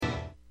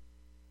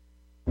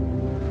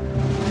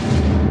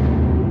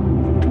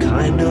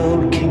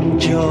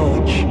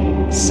George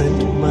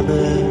sent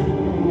Mother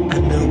a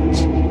note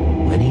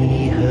when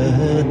he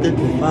heard that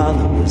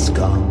Father was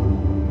gone.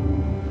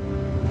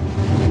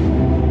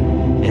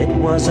 It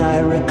was, I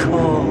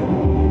recall,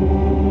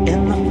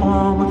 in the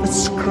form of a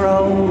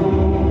scroll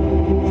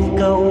with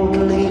gold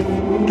leaf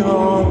and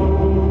all.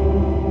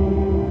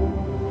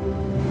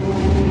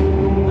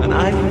 And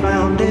I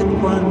found it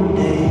one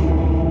day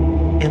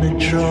in a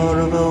drawer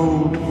of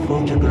old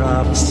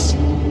photographs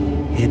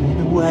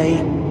hidden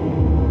away.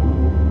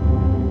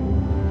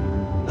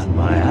 And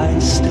my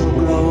eyes still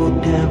grow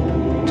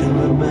damp to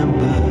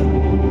remember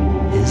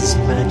His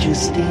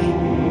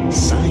Majesty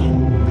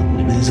signed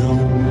with his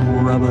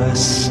own rubber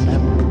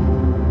stamp.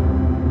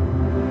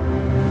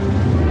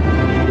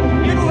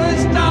 It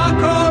was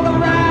dark all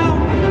around,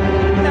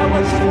 there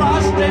was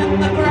frost in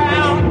the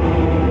ground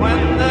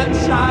when the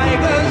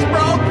tigers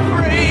broke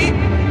free.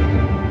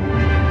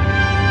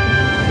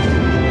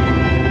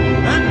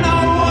 And no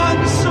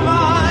one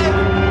survived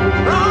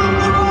from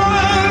the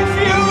Royal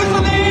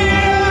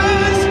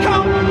Fusiliers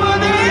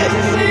Company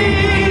Sea.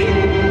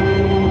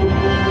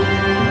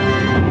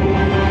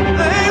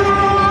 They were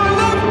all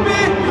left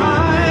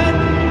behind,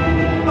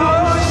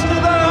 most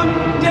of them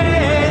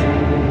dead,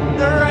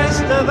 the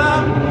rest of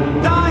them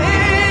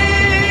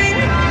dying.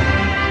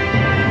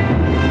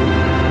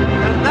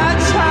 And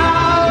that's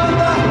how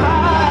the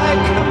High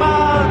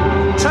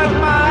Command took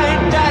my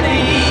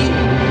daddy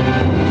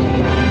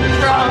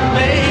from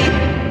me.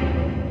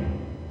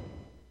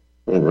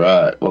 All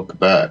right, welcome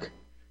back.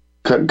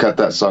 Couldn't cut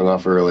that song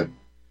off early.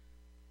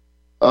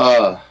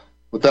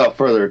 Without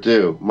further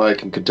ado,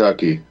 Mike in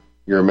Kentucky,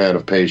 you're a man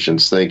of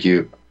patience. Thank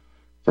you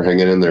for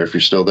hanging in there, if you're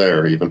still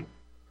there, even.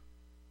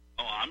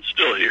 Oh, I'm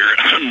still here.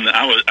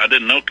 I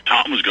didn't know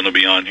Tom was going to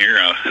be on here.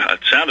 It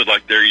sounded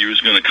like there you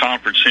was going to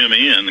conference him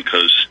in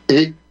because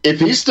If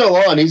he's still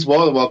on, he's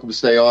more than welcome to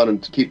stay on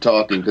and to keep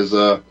talking, because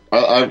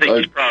I think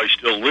he's probably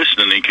still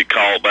listening. He could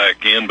call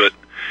back in, but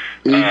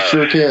he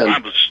sure can. I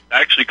was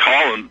actually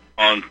calling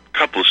on a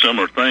couple of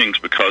similar things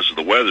because of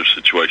the weather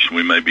situation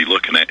we may be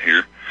looking at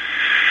here.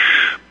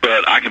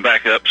 But I can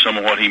back up some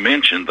of what he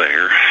mentioned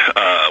there.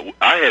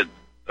 I had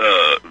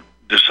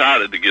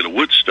decided to get a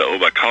wood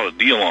stove. I caught a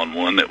deal on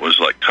one that was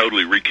like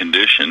totally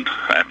reconditioned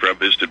after I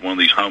visited one of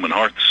these home and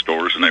hearth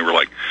stores, and they were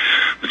like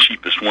the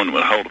cheapest one that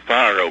would hold a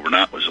fire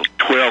overnight was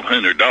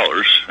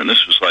 $1,200, and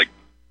this was like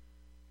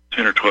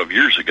 10 or 12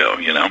 years ago,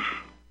 you know,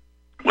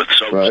 with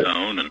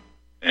soapstone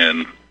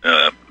and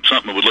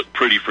something that would look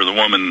pretty for the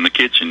woman in the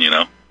kitchen, you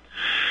know.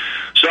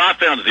 So I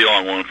found a deal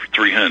on one for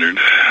 $300,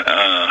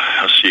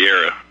 a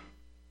Sierra.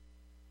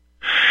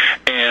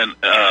 And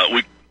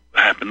we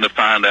happened to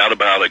find out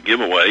about a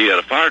giveaway at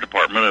a fire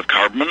department of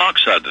carbon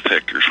monoxide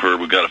detectors where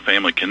we got a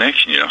family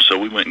connection, you know, so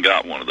we went and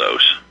got one of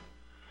those.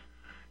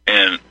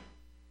 And,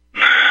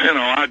 you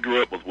know, I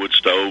grew up with wood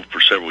stove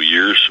for several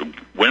years,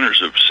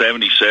 winters of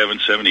 77,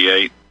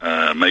 78,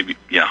 maybe,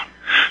 yeah,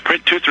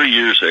 probably 2-3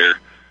 years there.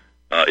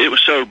 It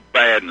was so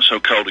bad and so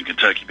cold in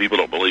Kentucky, people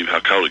don't believe how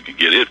cold it could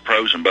get. It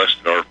froze and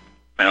busted our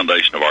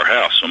foundation of our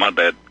house. So my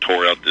dad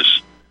tore out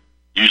this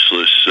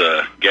useless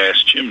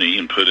gas chimney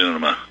and put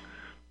in a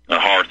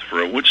hearth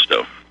for a wood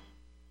stove.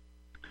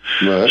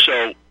 Right.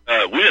 So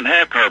we didn't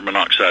have carbon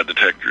monoxide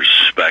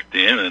detectors back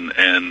then,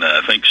 and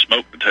I think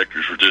smoke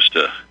detectors were just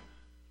a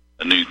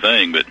new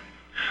thing. But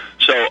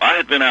so I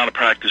had been out of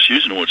practice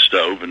using a wood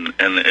stove, and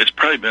it's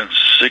probably been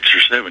 6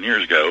 or 7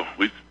 years ago.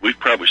 We've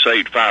probably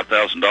saved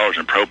 $5,000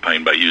 in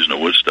propane by using a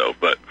wood stove,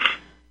 but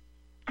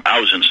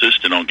I was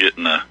insisting on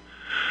getting a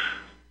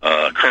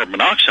carbon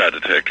monoxide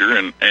detector,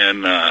 and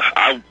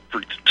I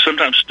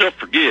sometimes still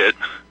forget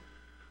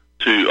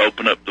to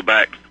open up the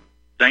back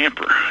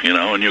damper, you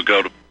know, and you'll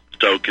go to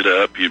stoke it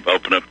up, you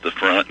open up the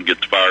front and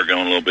get the fire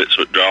going a little bit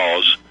so it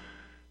draws,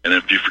 and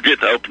if you forget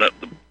to open up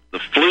the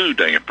flue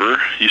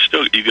damper, you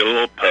get a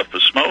little puff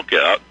of smoke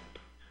out,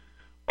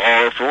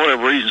 or for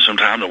whatever reason,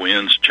 sometimes the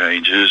winds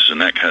changes and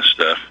that kind of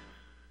stuff.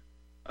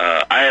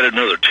 I had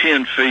another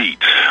 10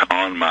 feet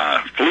on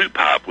my flue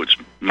pipe, which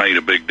made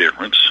a big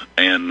difference,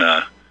 and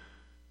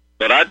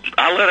but I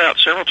let out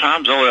several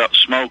times. I let out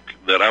smoke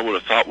that I would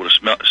have thought would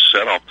have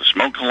set off the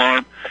smoke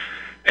alarm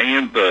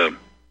and the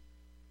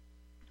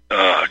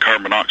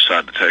carbon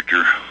monoxide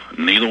detector.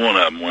 Neither one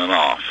of them went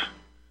off,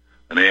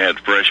 and they had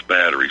fresh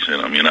batteries in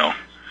them, you know.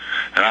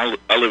 And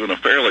I live in a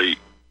fairly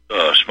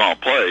small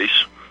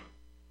place.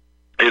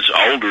 It's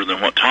older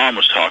than what Tom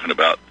was talking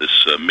about,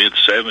 this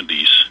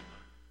mid-'70s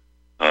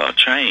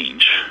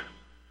change,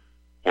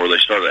 where they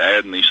started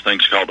adding these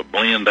things called a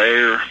blend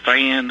air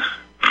fan.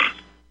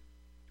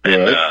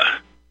 And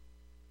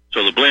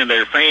so the blend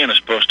air fan is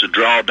supposed to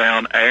draw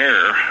down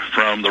air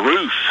from the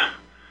roof.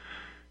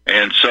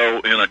 And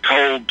so in a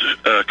cold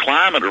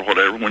climate or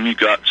whatever, when you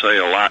got, say,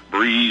 a light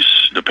breeze,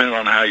 depending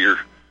on how your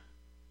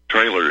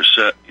trailer is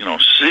set, you know,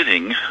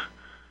 sitting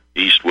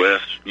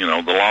east-west, you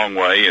know, the long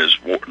way is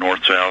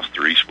north-south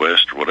or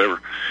east-west or whatever,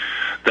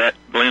 that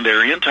blend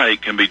air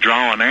intake can be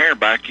drawing air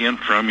back in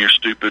from your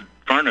stupid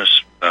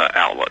furnace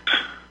outlet.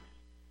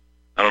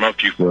 I don't know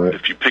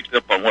if you picked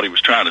up on what he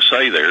was trying to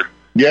say there.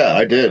 Yeah,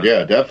 I did.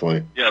 Yeah,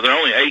 definitely. Yeah, they're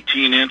only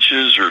 18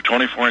 inches or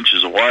 24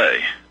 inches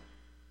away.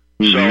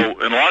 Mm-hmm.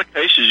 So in a lot of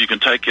cases, you can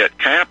take that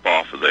cap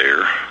off of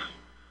there.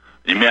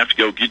 You may have to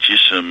go get you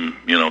some,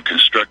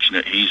 construction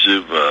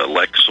adhesive,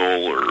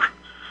 Lexol or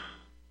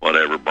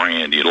whatever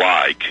brand you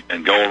like,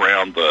 and go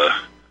around the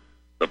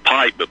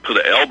pipe, but put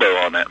an elbow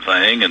on that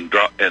thing and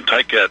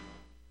take that,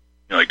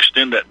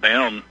 extend that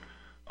down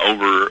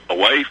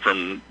away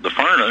from the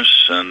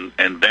furnace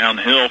and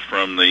downhill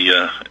from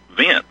the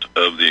vent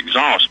of the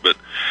exhaust. But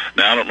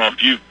now I don't know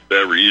if you've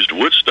ever used a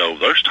wood stove.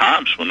 There's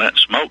times when that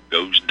smoke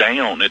goes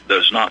down; it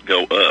does not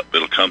go up.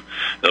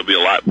 There'll be a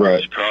light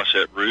breeze across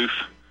that roof,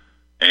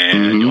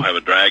 and you'll have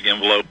a drag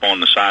envelope on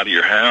the side of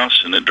your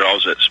house, and it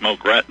draws that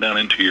smoke right down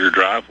into your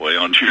driveway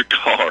onto your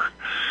car,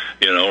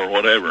 or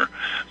whatever.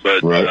 But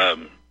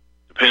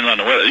depending on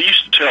the weather, they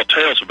used to tell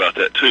tales about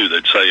that too.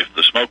 They'd say if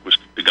the smoke was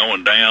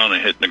going down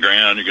and hitting the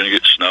ground, you're going to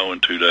get snow in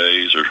 2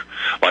 days, or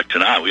like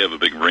tonight, we have a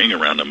big ring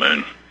around the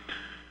moon.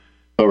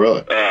 Oh,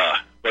 really?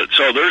 But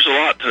so there's a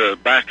lot to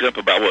back up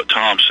about what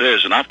Tom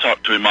says, and I've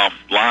talked to him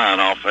offline,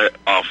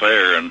 off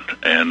air, and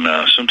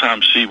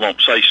sometimes he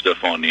won't say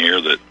stuff on the air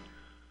that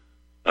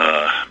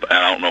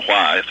I don't know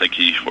why. I think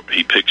he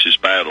picks his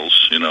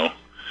battles,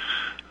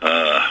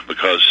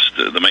 because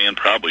the man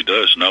probably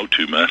does know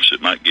too much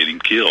that might get him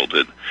killed.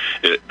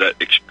 That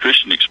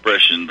Christian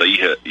expression that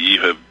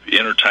you have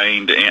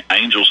entertained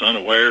angels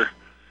unaware,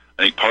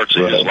 I think parts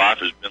of his life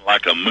has been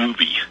like a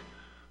movie,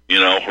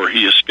 where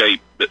he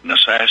escaped getting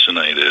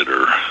assassinated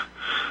or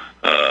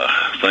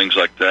things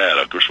like that.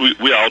 Of course,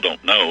 we all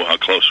don't know how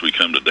close we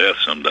come to death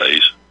some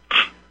days.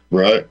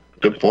 Right.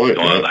 Good point.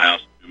 Go out of the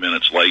house 2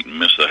 minutes late and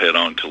miss a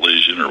head-on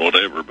collision or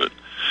whatever, but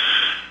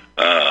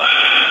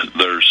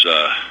there's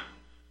a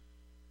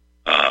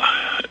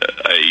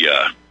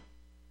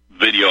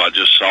video I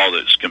just saw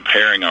that's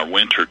comparing our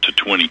winter to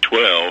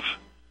 2012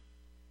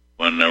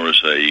 when there was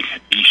a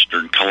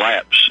eastern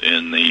collapse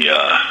in the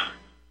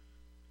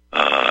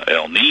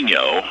El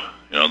Nino,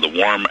 the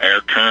warm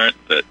air current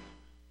that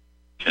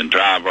can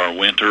drive our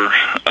winter,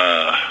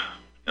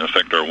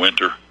 affect our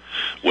winter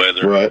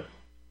weather. Right.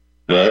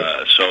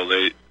 So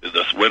the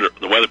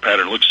weather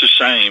pattern looks the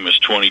same as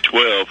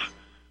 2012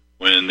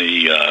 when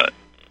the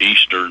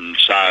eastern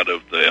side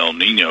of the El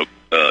Nino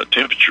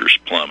temperatures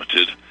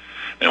plummeted.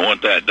 And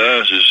what that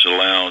does is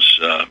allows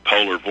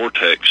polar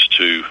vortex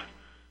to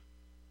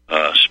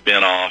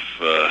spin off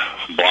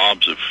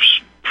blobs of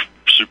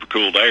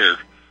supercooled air,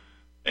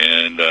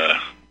 and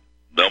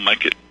they'll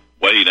make it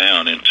way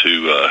down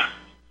into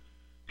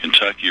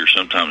Kentucky or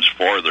sometimes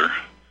farther.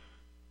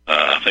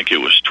 I think it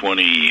was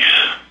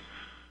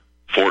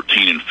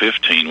 2014 and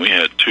 15. We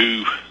had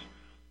 2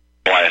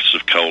 blasts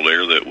of cold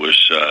air that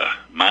was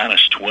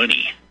minus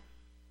 20.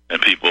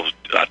 And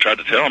I tried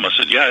to tell them, I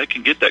said, yeah, it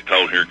can get that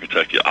cold here in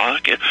Kentucky.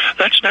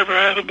 That's never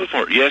happened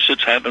before. Yes,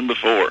 it's happened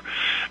before.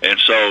 And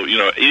so,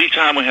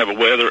 anytime we have a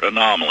weather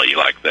anomaly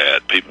like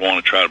that, people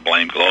want to try to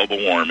blame global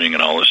warming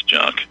and all this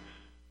junk.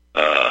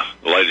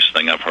 The latest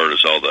thing I've heard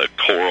is all the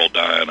coral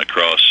dying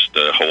across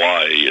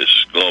Hawaii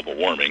is global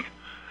warming.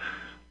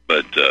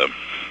 But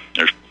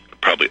there's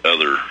probably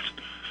other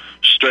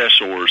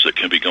stressors that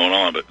can be going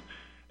on. But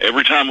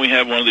every time we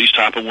have one of these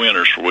type of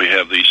winters where we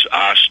have these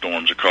ice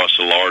storms across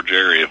a large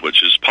area,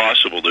 which is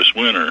possible this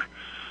winter,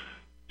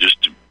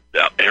 just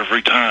about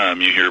every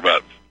time you hear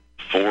about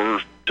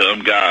 4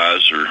 dumb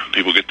guys or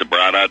people get the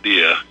bright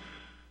idea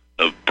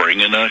of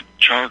bringing a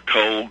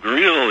charcoal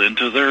grill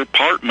into their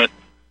apartment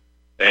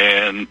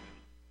and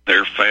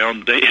they're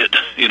found dead,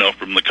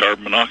 from the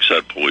carbon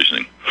monoxide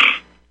poisoning.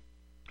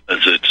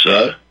 As it's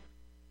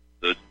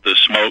the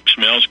smoke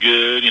smells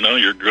good,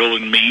 you're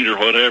grilling meat or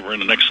whatever,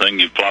 and the next thing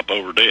you flop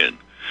over dead.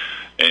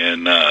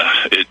 And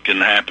it can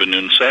happen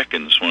in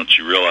seconds once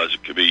you realize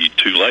it could be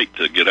too late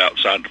to get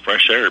outside the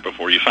fresh air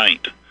before you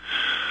faint.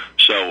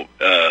 So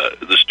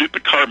the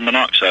stupid carbon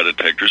monoxide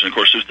detectors, and of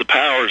course if the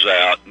power's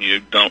out and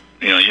you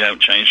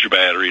haven't changed your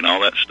battery and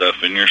all that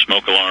stuff in your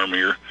smoke alarm or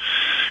your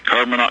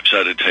carbon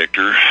monoxide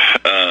detector,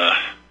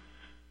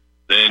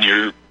 then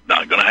you're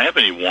not going to have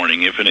any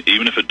warning even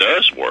if it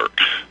does work.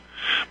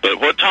 But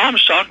what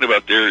Tom's talking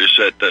about there is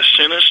that the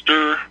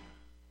sinister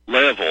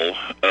level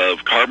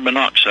of carbon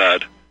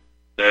monoxide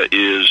that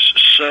is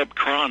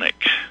subchronic,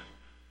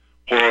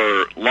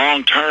 or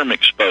long-term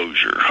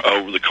exposure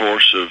over the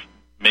course of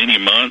many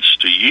months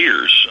to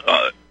years,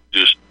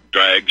 just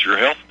drags your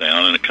health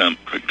down, and it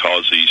could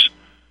cause these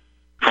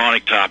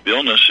chronic-type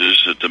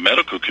illnesses that the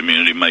medical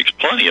community makes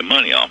plenty of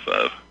money off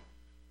of.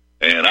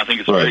 And I think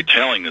it's very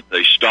telling that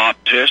they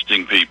stopped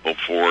testing people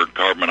for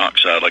carbon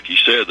monoxide. Like you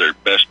said, their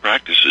best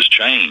practices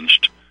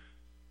changed.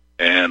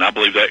 And I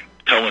believe that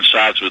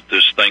coincides with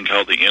this thing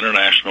called the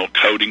International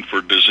Coding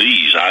for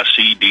Disease,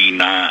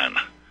 ICD-9,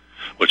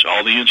 which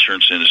all the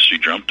insurance industry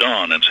jumped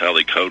on. That's how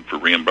they code for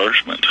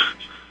reimbursement.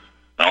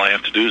 All they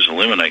have to do is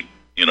eliminate,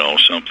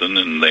 something,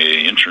 and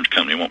the insurance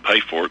company won't pay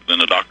for it. Then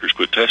the doctors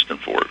quit testing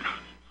for it.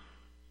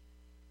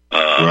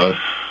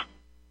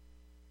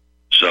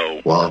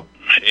 So,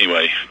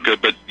 anyway,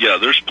 good. But, yeah,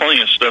 there's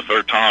plenty of stuff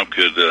there Tom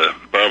could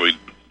probably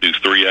do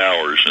 3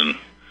 hours. And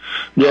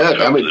yeah,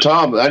 I mean,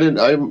 Tom, I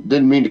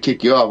didn't mean to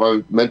kick you off.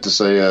 I meant to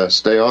say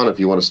stay on if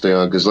you want to stay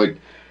on, because like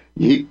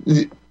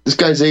this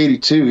guy's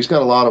 82. He's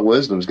got a lot of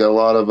wisdom. He's got a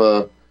lot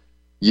of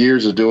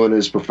years of doing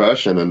his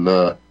profession,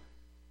 and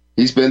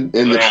he's been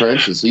in the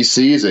trenches. He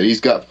sees it.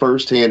 He's got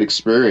firsthand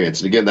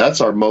experience, and again,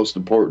 that's our most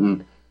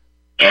important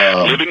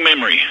living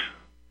memory.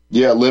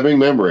 Yeah, living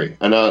memory.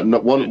 And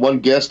one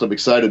guest I'm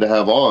excited to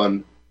have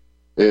on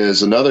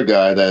is another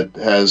guy that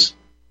has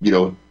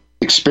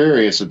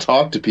experience and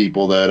talk to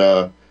people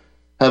that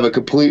have a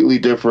completely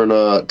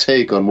different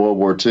take on World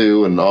War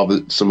II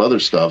and some other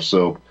stuff.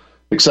 So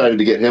excited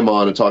to get him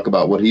on and talk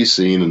about what he's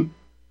seen and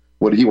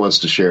what he wants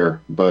to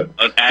share. But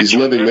these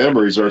living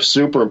memories are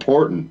super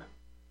important.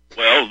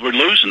 Well, we're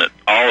losing it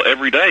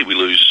every day. We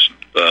lose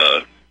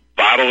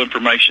vital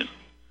information.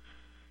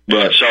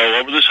 Right. And so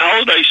over this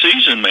holiday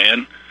season,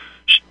 man,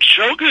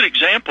 show a good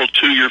example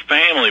to your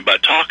family by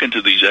talking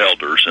to these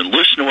elders and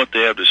listen to what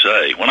they have to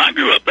say. When I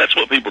grew up, that's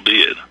what people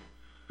did.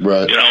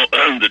 Right.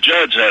 The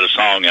Judds had a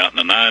song out in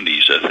the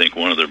 90s, I think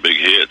one of their big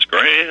hits,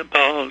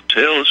 Grandpa,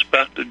 tell us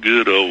about the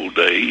good old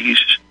days.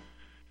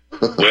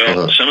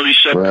 Well, some of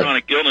these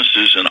subchronic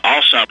illnesses and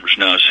Alzheimer's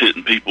now is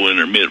hitting people in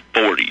their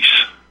mid-40s.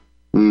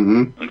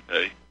 Mm-hmm.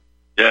 Okay.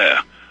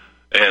 Yeah.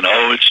 And,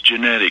 it's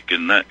genetic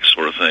and that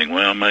sort of thing.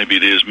 Well, maybe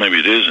it is, maybe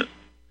it isn't.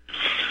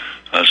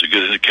 That's a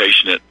good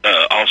indication that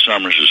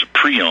Alzheimer's is a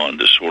prion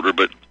disorder.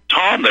 But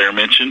Tom there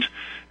mentioned,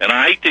 and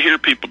I hate to hear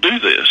people do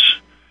this,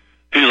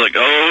 he's like,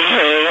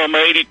 I'm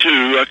 82.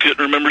 I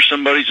couldn't remember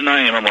somebody's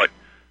name. I'm like,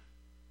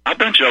 I've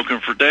been joking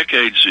for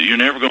decades that you're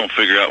never going to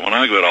figure out when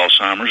I get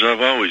Alzheimer's.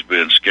 I've always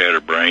been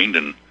scatterbrained.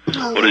 And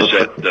what is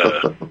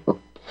that?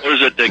 What is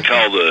that they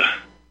call a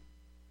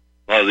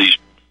lot of these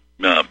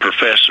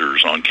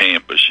professors on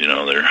campus?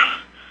 They're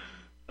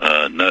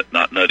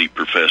not nutty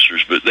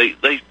professors, but they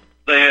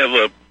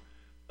have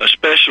a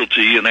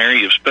specialty, an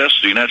area of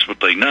specialty, and that's what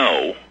they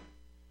know.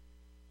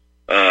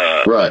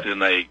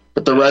 Right.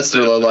 But the rest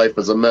of their life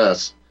is a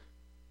mess.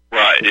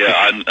 Right, yeah.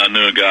 I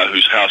knew a guy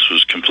whose house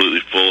was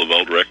completely full of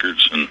old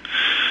records and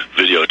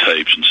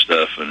videotapes and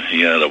stuff, and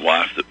he had a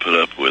wife that put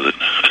up with it.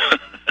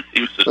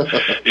 he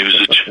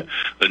was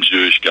a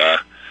Jewish guy,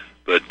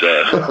 but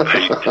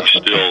he's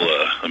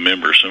still a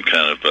member of some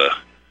kind of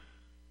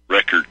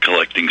record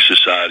collecting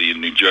society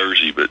in New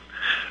Jersey, but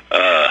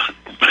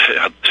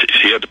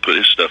he had to put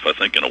his stuff, I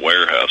think, in a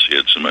warehouse. He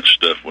had so much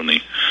stuff when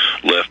he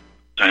left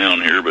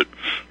town here, but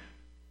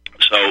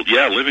so,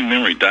 yeah, living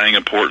memory, dang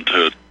important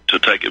to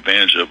take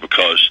advantage of,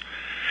 because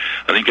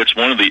I think that's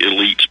one of the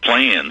elite's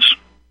plans.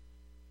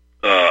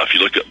 If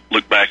you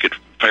look back at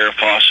Farrah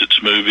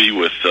Fawcett's movie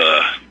with,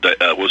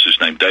 what's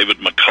his name, David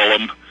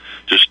McCullum,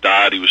 just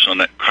died. He was on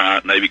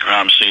that Navy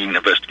crime scene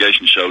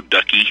investigation show,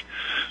 Ducky,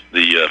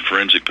 the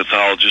forensic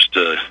pathologist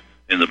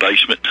in the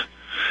basement.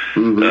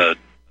 Mm-hmm. I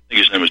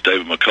think his name was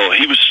David McCullough.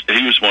 He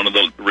was one of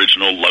the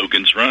original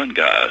Logan's Run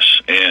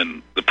guys,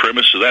 and the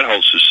premise of that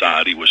whole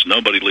society was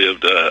nobody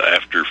lived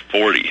after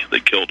 40. They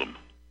killed them.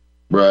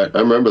 Right, I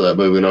remember that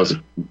movie when I was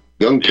a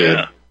young kid.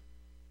 Yeah.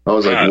 I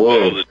was like,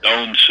 whoa. The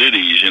dome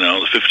cities,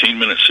 the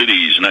 15-minute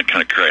cities and that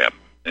kind of crap.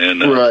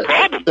 And right.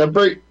 Problem.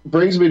 That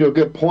brings me to a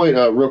good point.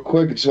 Real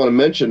quick, I just want to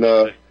mention,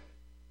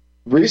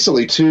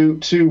 recently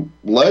two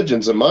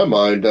legends in my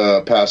mind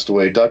passed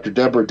away. Dr.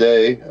 Deborah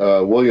Day,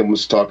 William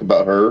was talking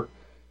about her.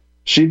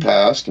 She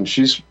passed, and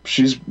she's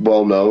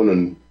well known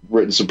and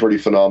written some pretty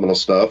phenomenal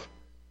stuff.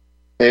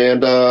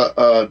 And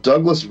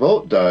Douglas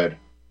Vogt died,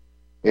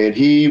 and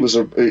he was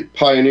a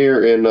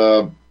pioneer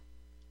in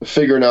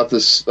figuring out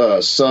this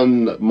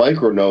sun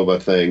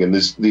micronova thing and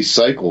these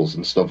cycles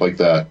and stuff like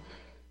that.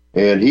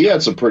 And he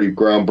had some pretty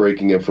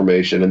groundbreaking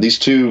information. And these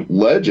two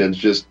legends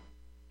just,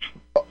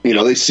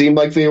 they seemed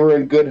like they were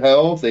in good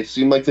health. They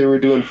seemed like they were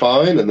doing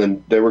fine, and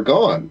then they were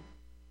gone.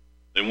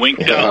 They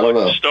winked out like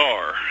a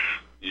star.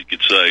 You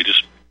could say,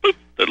 just boop,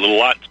 that little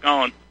light's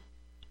gone.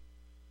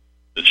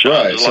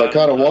 Right, so I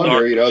kind of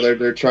wonder,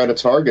 they're trying to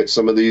target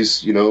some of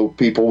these,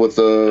 people with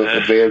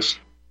advanced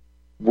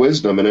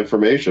wisdom and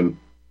information.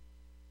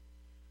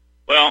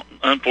 Well,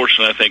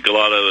 unfortunately, I think a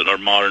lot of it, our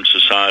modern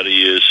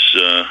society is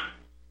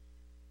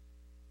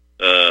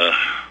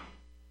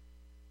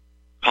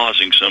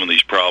causing some of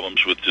these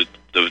problems with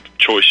the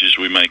choices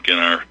we make in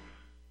our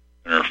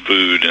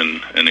food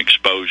and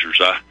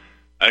exposures. I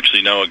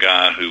actually know a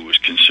guy who was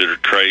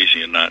considered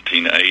crazy in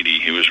 1980.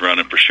 He was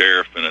running for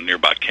sheriff in a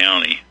nearby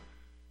county.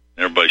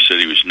 Everybody said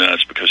he was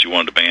nuts because he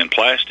wanted to ban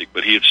plastic,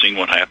 but he had seen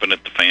what happened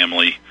at the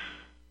family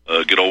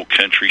good old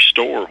country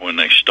store when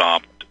they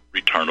stopped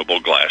returnable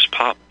glass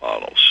pop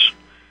bottles.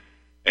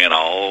 And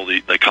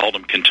they called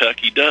them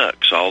Kentucky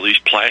Ducks, all these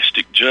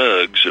plastic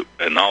jugs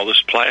and all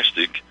this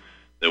plastic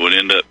that would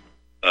end up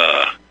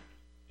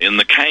in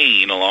the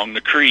cane along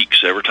the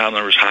creeks every time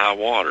there was high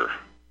water.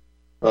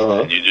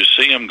 Uh-huh. And you just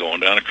see them going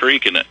down a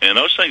creek, and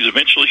those things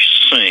eventually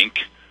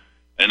sink,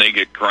 and they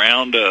get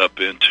ground up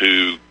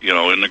into,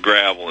 in the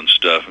gravel and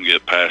stuff, and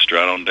get passed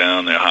right on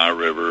down the high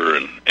river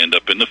and end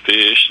up in the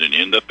fish, and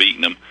you end up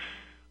eating them.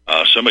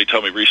 Somebody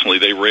told me recently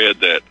they read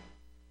that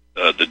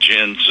the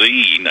Gen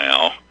Z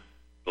now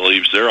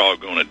believes they're all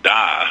going to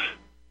die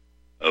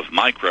of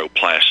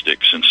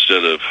microplastics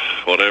instead of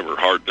whatever,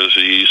 heart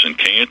disease and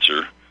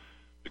cancer,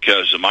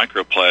 because the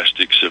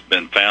microplastics have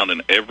been found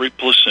in every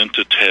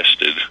placenta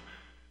tested,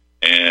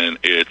 and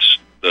it's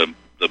the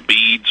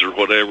beads or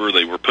whatever.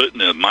 They were putting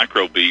the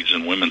micro beads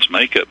in women's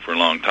makeup for a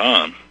long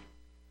time.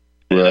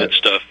 Right. That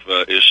stuff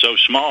is so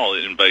small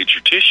it invades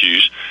your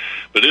tissues,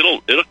 but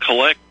it'll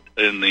collect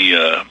in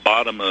the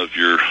bottom of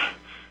your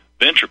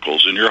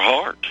ventricles in your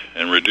heart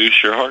and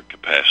reduce your heart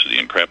capacity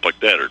and crap like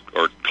that,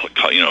 or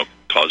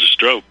cause a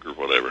stroke or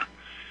whatever.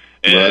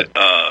 And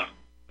right.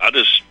 I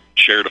just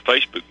shared a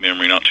Facebook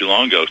memory not too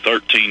long ago,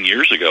 13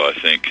 years ago, I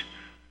think.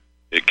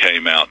 It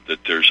came out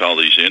that there's all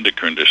these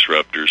endocrine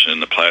disruptors in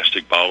the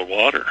plastic bottled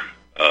water,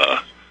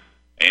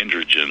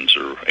 androgens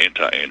or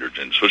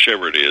anti-androgens,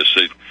 whichever it is.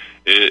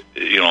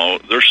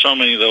 There's so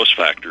many of those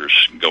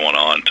factors going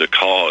on to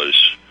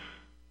cause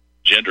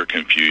gender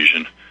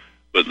confusion.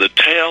 But the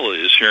tale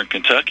is, here in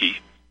Kentucky,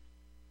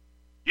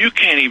 you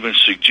can't even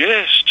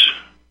suggest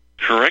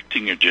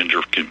correcting your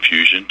gender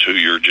confusion to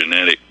your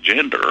genetic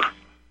gender,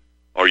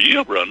 or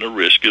you run the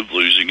risk of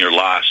losing your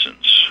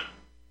license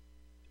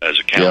as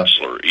a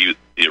counselor, either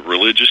a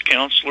religious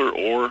counselor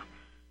or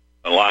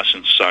a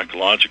licensed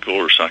psychological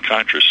or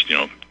psychiatrist,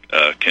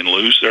 can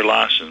lose their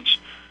license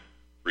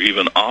for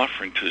even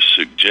offering to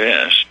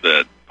suggest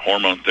that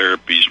hormone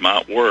therapies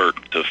might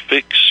work to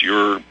fix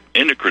your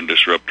endocrine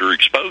disruptor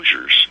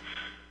exposures.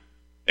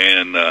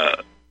 And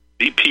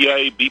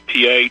BPA,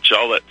 BPH,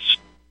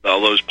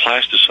 all those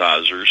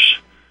plasticizers,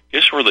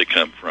 guess where they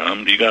come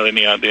from? Do you got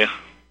any idea?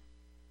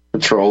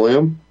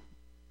 Petroleum,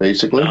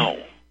 basically? No.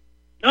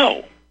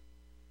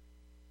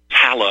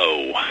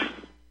 Tallow.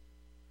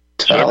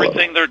 So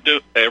everything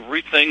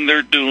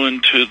they're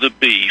doing to the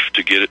beef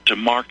to get it to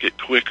market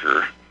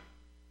quicker,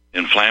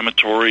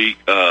 inflammatory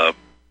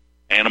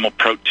animal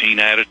protein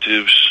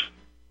additives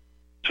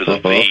to the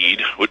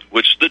feed,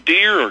 which the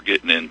deer are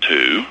getting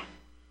into.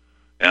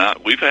 And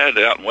we've had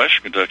out in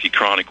Western Kentucky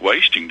chronic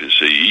wasting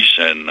disease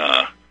and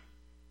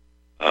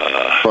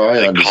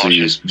prion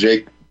disease,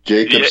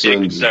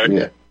 Jacobson's.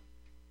 Yeah.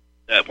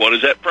 What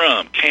is that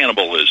from?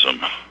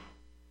 Cannibalism.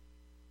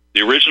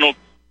 The original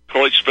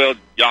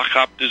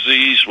Creutzfeldt-Jakob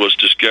disease was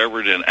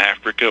discovered in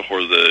Africa,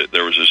 where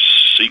there was a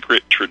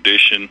secret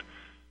tradition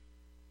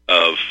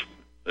of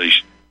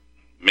these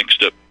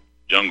mixed-up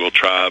jungle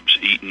tribes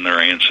eating their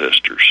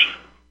ancestors.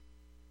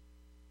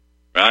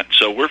 Right?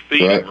 So we're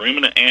feeding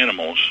ruminant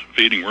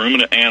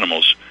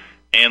animals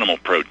animal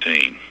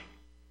protein.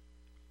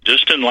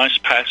 Just in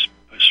past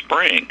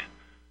spring,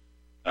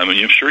 I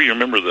mean, I'm sure you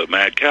remember the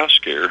mad cow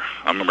scare.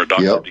 I remember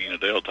Dr. Dean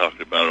Adele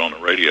talking about it on the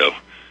radio,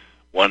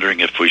 wondering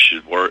if we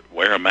should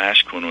wear a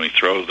mask when we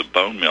throw the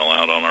bone meal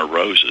out on our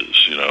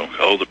roses.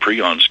 The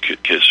prions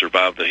could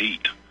survive the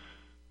heat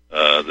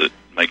that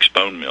makes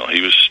bone meal.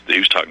 He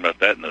was talking about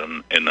that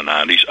in the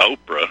 90s.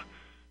 Oprah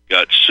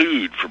got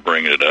sued for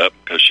bringing it up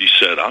because she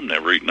said, "I'm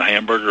never eating a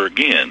hamburger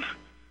again."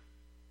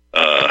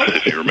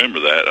 If you remember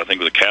that, I think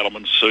with the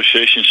Cattlemen's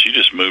Association, she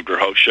just moved her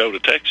whole show to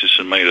Texas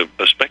and made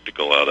a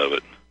spectacle out of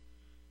it.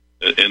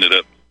 It ended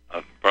up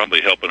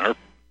probably helping her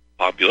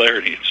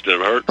popularity instead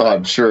of hurting. Oh,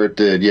 I'm sure it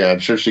did. Yeah, I'm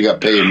sure she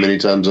got paid many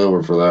times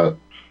over for that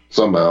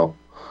somehow.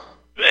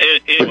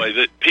 Anyway,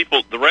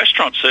 the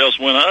restaurant sales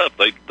went up.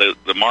 The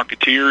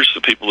marketeers,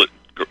 the people that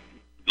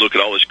look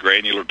at all this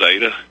granular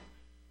data,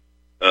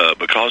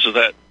 because of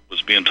that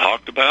was being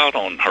talked about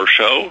on her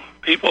show,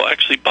 people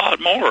actually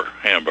bought more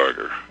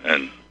hamburger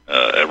and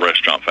at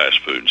restaurant fast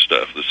food and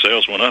stuff. The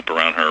sales went up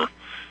around her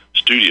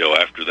studio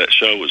after that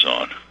show was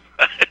on.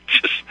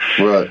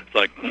 It's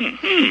like,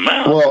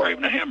 well,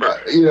 craving a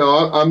hamburger.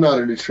 I'm not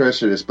a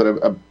nutritionist,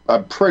 but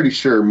I'm pretty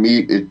sure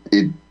meat it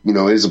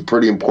is a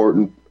pretty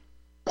important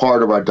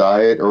part of our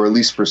diet, or at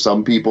least for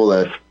some people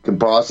that can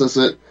process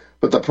it.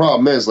 But the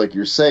problem is, like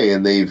you're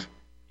saying, they've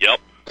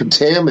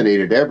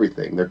contaminated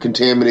everything. They're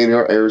contaminating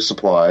our air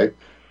supply.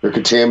 They're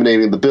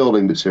contaminating the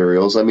building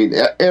materials. I mean,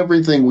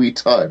 everything we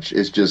touch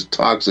is just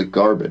toxic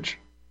garbage,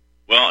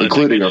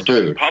 including our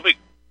food. Probably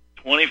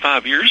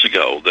 25 years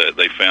ago that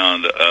they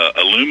found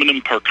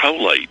aluminum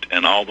percolate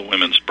in all the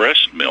women's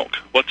breast milk.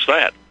 What's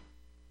that?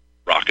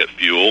 Rocket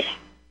fuel.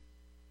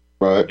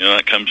 Right.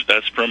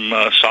 That's from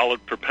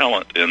solid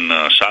propellant in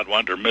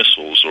Sidewinder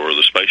missiles or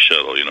the space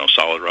shuttle,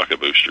 solid rocket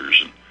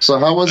boosters. So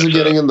how was it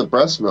getting in the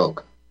breast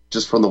milk?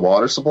 Just from the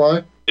water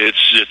supply?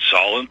 It's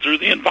all in through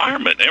the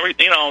environment.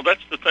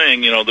 That's the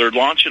thing. They're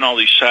launching all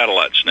these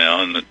satellites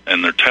now, and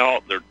the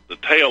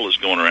tale is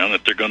going around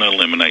that they're going to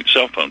eliminate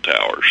cell phone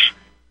towers.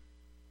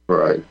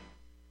 Right.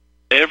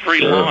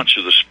 Every launch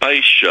of the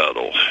space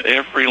shuttle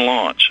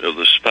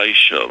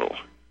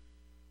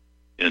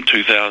in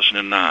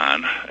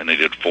 2009, and they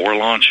did 4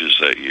 launches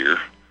that year,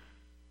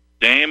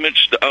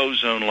 damaged the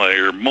ozone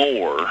layer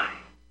more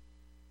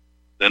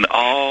than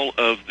all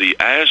of the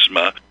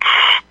asthma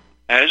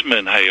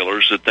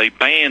inhalers that they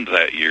banned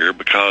that year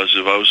because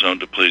of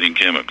ozone-depleting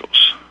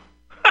chemicals.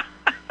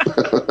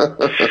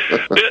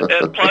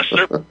 And plus,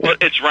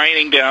 it's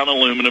raining down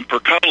aluminum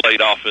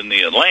percolate off in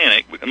the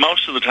Atlantic.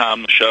 Most of the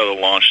time, the shuttle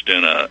launched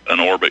in an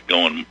orbit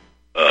going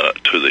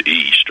to the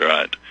east,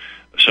 right?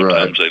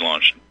 Sometimes they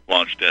launched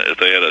if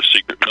they had a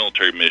secret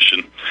military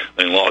mission,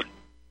 they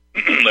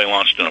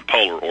launched in a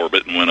polar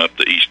orbit and went up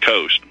the east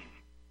coast.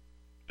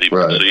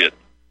 People could see it.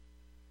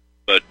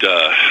 But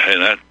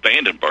and that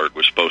Vandenberg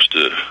was supposed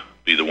to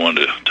be the one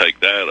to take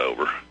that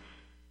over.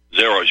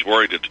 They were always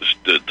worried that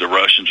the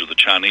Russians or the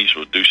Chinese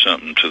would do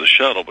something to the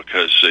shuttle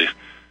because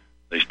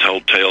they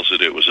told tales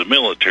that it was a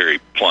military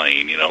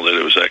plane, that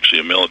it was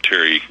actually a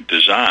military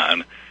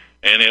design.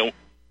 And,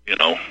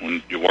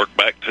 when you work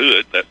back to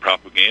it, that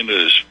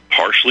propaganda is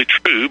partially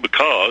true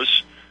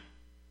because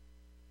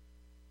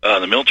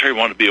the military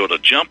wanted to be able to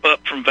jump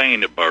up from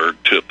Vandenberg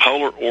to a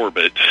polar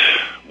orbit,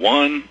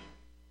 one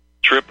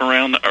trip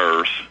around the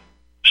Earth,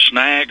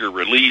 snag or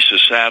release a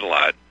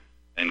satellite,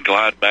 and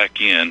glide back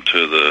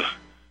into the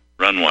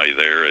runway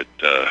there at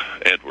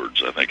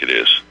Edwards, I think it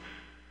is.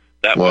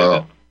 That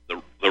way,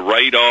 the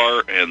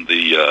radar and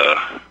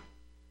the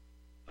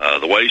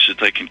ways that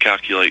they can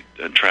calculate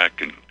and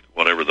track and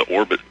whatever the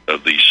orbit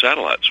of these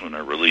satellites when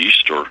they're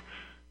released, or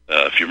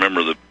if you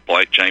remember the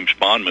James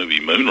Bond movie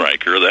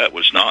Moonraker, that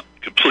was not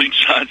complete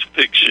science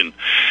fiction,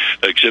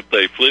 except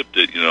they flipped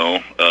it.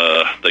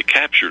 They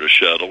captured a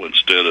shuttle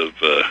instead of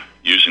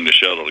using the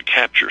shuttle to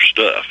capture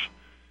stuff.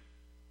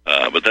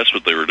 But that's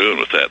what they were doing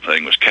with that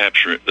thing, was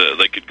capture.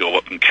 They could go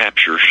up and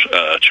capture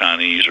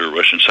Chinese or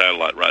Russian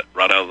satellite right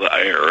out of the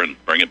air and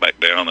bring it back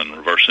down and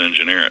reverse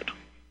engineer it.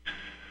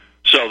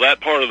 So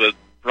that part of the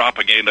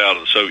propaganda out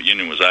of the Soviet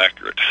Union was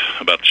accurate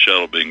about the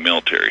shuttle being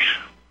military.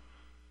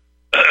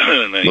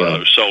 And then, it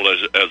was sold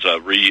as a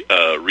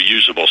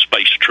reusable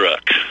space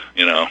truck,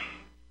 and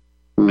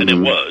it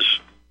was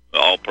an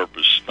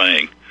all-purpose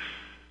thing.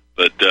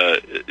 But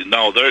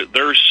no,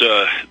 there's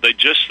they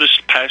just this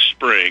past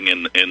spring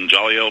in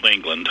jolly old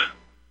England,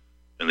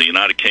 in the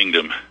United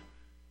Kingdom,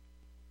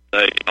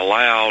 they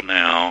allow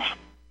now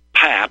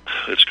PAP.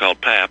 It's called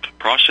PAP,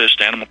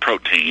 processed animal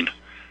protein,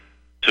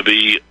 to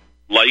be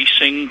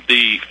lacing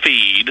the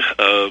feed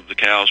of the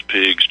cows,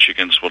 pigs,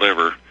 chickens,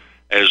 whatever,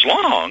 as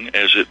long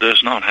as it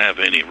does not have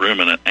any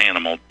ruminant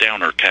animal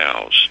downer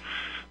cows.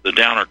 The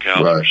downer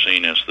cows are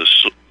seen as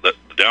the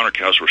downer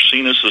cows were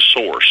seen as the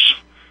source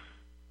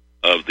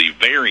of the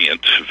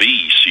variant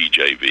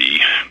VCJV,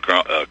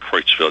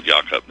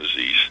 Creutzfeldt-Jakob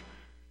disease.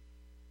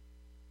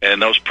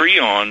 And those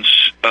prions,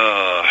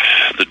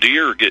 the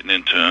deer are getting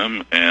into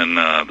them, and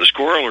the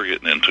squirrel are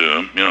getting into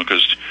them,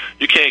 because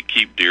you can't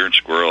keep deer and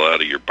squirrel out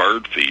of your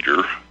bird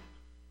feeder.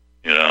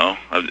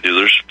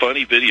 There's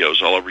funny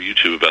videos all over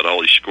YouTube about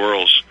all these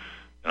squirrels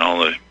and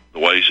all the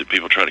ways that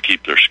people try to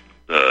keep their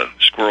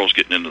squirrels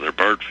getting into their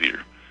bird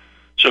feeder.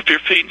 So if you're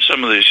feeding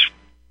some of these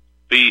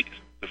the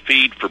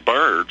feed for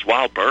birds,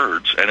 wild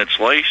birds, and it's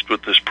laced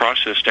with this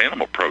processed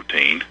animal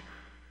protein,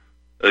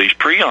 these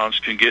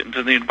prions can get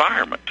into the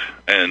environment.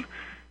 And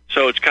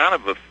so it's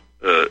kind of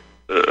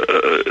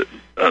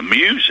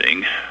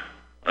amusing.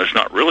 It's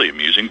not really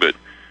amusing, but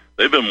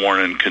they've been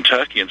warning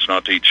Kentuckians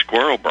not to eat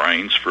squirrel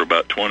brains for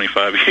about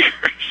 25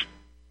 years.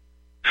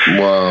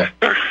 Wow.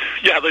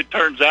 Yeah, it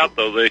turns out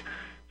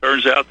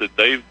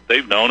that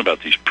they've known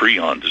about these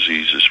prion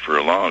diseases for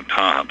a long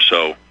time.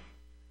 So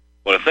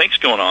what I think's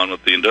going on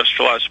with the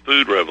industrialized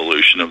food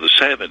revolution of the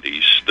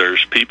 70s,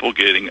 there's people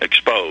getting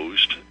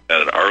exposed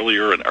at an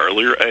earlier and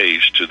earlier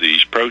age to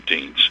these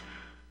proteins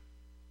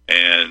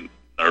and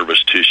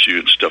nervous tissue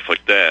and stuff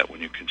like that. When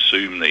you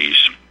consume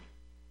these,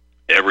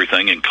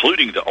 everything,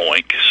 including the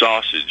oink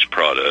sausage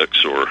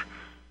products, or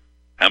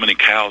how many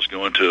cows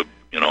go into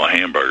a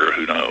hamburger,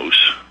 who knows,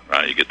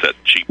 right? You get that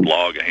cheap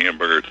log of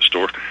hamburger at the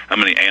store. How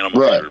many animals?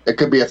 Right. It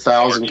could be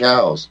 1,000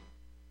 cows.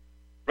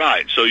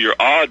 Right. So your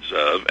odds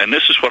of, and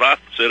this is what I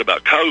said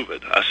about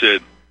COVID. I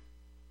said,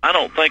 I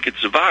don't think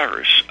it's a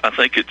virus. I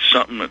think it's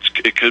something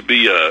it could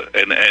be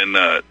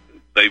and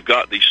they've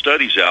got these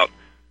studies out,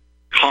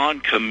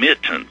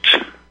 concomitant.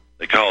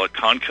 They call it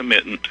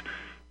concomitant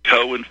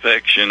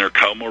co-infection or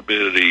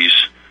comorbidities,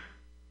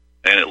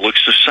 and it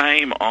looks the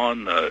same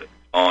on the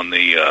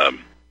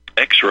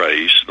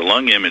X-rays. The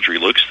lung imagery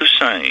looks the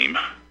same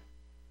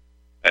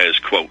as,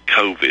 quote,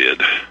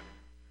 COVID,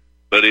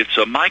 but it's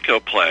a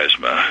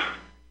mycoplasma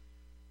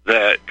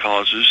that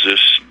causes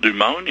this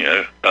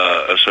pneumonia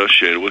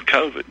associated with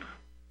COVID.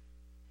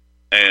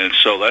 And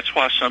so that's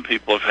why some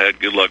people have had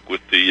good luck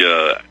with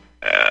the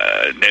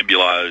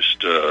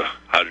nebulized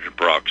hydrogen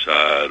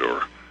peroxide,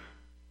 or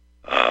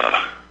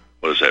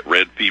what is that,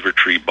 red fever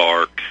tree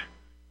bark.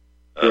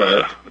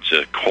 It's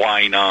a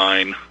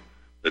quinine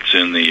that's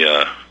in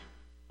the...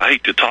 I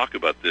hate to talk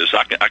about this.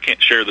 I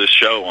can't share this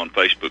show on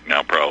Facebook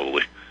now,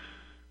 probably.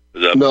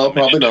 No,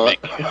 probably not.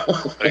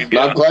 I'm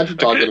glad you're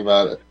talking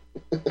about it.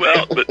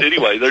 Well, but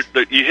anyway,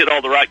 you hit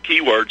all the right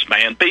keywords,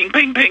 man. Bing,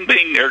 bing, bing,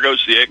 bing. There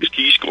goes the X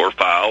key score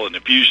file and the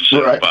Fusion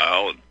Center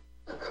file.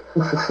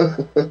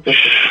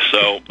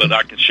 So, but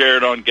I can share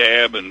it on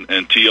Gab and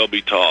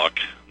TLB Talk.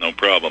 No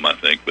problem, I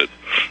think, but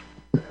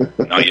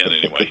not yet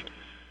anyway.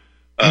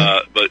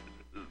 But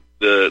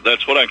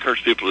that's what I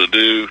encourage people to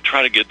do.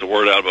 Try to get the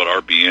word out about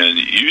RBN.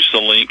 Use the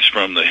links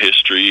from the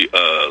history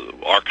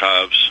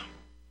archives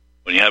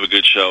when you have a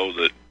good show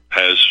that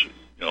has,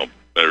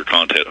 better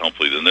content,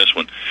 hopefully, than this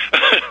one.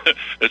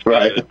 It's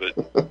right. Good,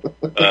 but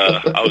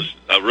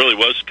I really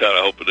was kind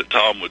of hoping that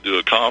Tom would do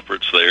a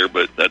conference there,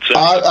 but that's it.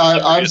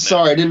 I'm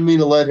sorry, I didn't mean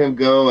to let him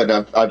go, and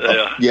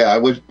I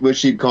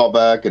wish he'd call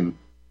back. And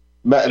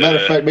matter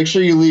of fact, make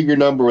sure you leave your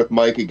number with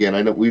Mike again.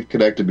 I know we've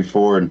connected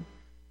before, and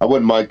I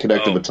wouldn't mind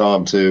connecting with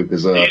Tom too,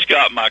 because he's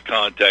got my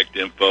contact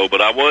info,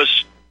 but I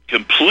was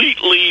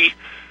completely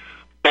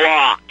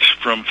blocked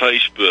from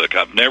Facebook.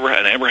 I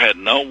never had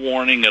no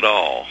warning at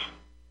all.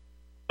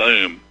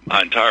 Boom!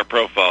 My entire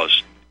profile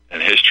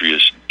and history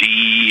is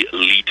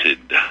deleted.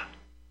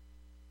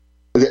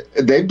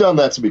 They've done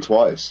that to me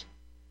twice.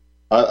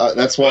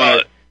 That's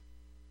why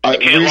I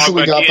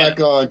recently got back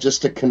on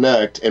just to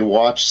connect and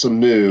watch some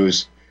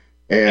news,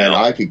 and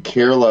I could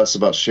care less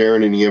about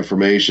sharing any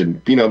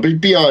information,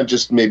 beyond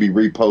just maybe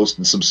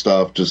reposting some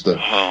stuff just to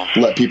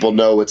let people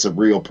know it's a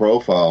real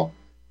profile.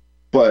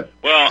 But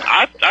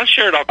I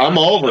shared all kinds I'm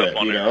over of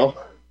stuff it,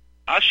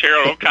 I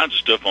shared all kinds of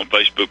stuff on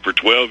Facebook for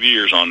 12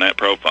 years on that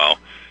profile,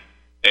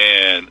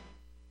 and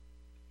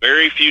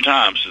very few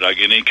times did I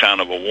get any kind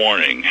of a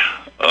warning.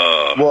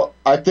 Well,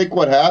 I think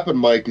what happened,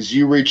 Mike, is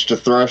you reached a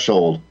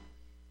threshold.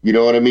 You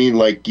know what I mean?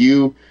 Like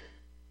you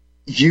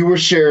were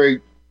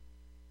sharing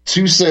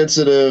too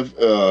sensitive,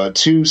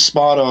 too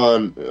spot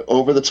on,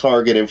 over the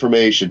target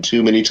information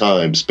too many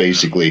times,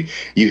 basically.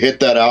 You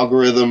hit that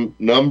algorithm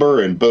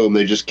number and boom,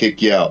 they just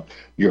kick you out.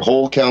 Your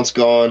whole account's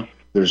gone.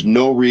 There's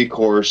no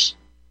recourse.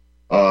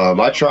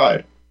 I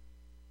tried.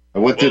 I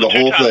went through the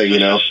whole thing,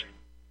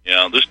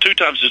 there's 2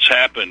 times it's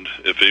happened.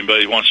 If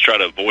anybody wants to try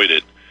to avoid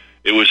it,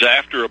 it was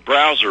after a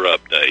browser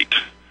update.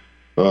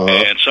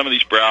 And some of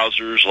these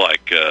browsers,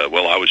 like,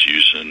 I was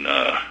using,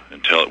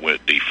 until it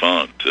went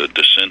defunct,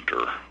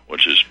 Dissenter,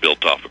 which is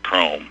built off of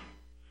Chrome,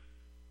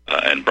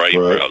 and Brave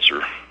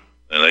browser.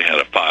 And they had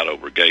a fight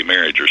over gay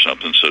marriage or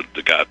something, so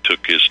the guy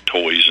took his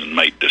toys and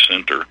made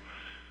Dissenter.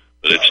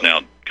 But it's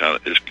now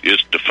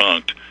it's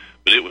defunct.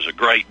 But it was a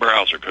great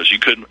browser because you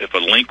couldn't, if a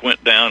link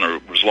went down or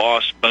was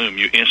lost, boom,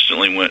 you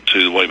instantly went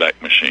to the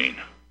Wayback Machine,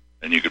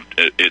 and you could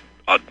it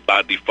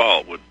by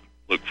default would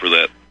look for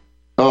that.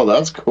 Oh,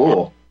 that's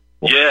cool.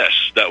 Yes,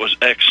 that was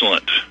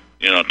excellent.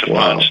 To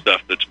find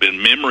stuff that's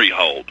been memory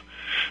hold.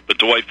 But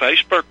the way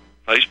Facebook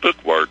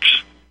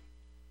works,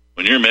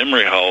 when you're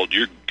memory hold,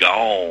 you're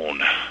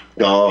gone.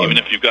 Even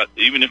if you've got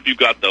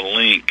the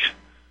link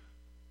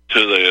to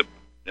the.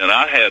 And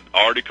I had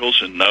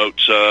articles and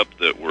notes up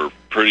that were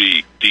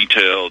pretty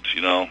detailed,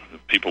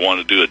 if people want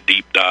to do a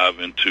deep dive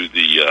into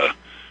the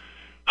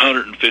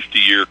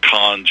 150-year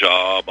con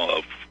job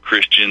of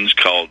Christians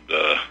called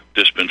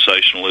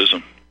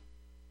dispensationalism.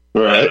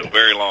 Right. I had a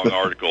very long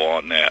article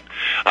on that.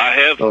 I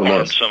have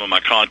farmed some of my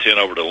content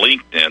over to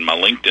LinkedIn. My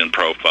LinkedIn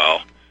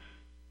profile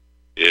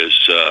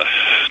is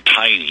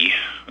tiny,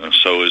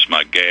 so is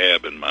my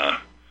Gab and my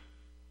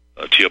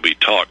TLB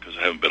Talk, because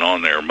I haven't been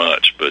on there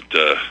much, but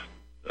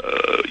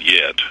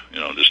yet,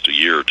 just a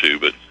year or two,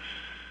 but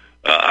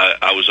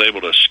I was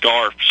able to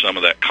scarf some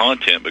of that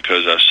content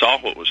because I saw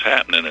what was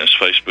happening as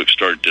Facebook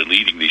started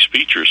deleting these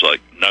features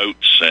like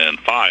notes and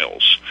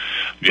files.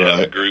 If you have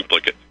a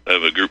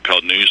group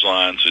called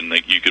Newslines, and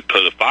you could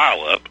put a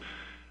file up,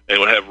 they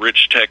would have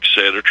rich text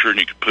editor, and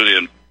you could put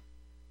in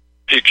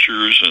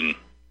pictures and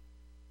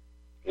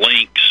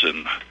links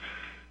and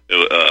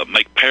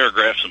make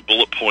paragraphs and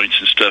bullet points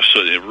and stuff, so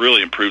it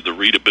really improved the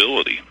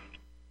readability.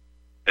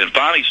 And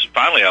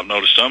finally, I've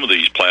noticed some of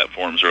these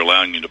platforms are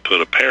allowing you to put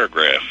a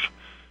paragraph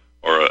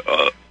or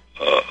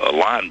a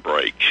line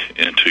break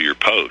into your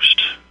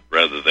post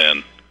rather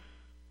than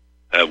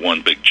have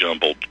one big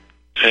jumbled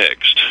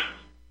text.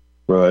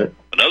 Right.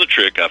 Another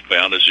trick I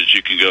found is that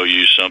you can go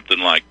use something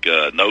like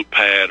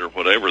Notepad or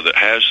whatever that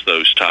has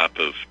those type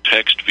of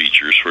text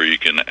features where you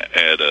can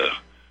add a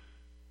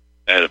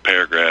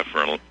paragraph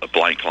or a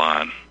blank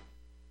line,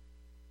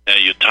 and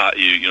you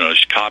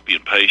just copy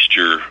and paste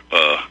your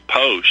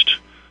post.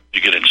 You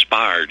get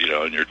inspired,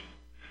 and you're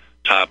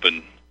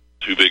typing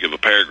too big of a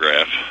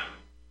paragraph.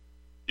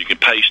 You can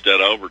paste that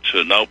over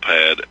to a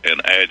notepad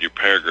and add your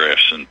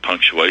paragraphs and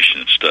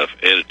punctuation and stuff,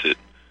 edit it,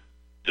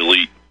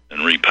 delete,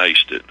 and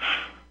repaste it.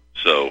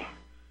 So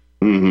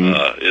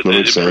it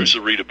improves the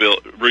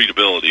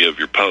readability of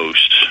your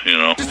post,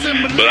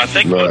 But I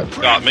think what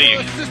got me,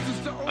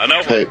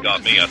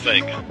 I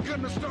think.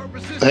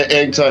 Hey,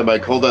 hang tight,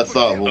 Mike. Hold that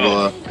thought.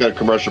 We'll got a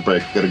commercial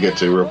break. Got to get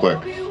to real quick.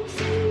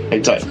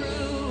 Hang tight.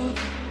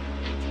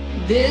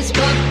 This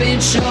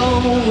puppet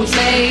show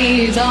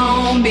stays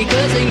on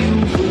because of you.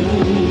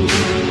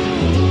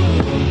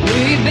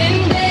 We've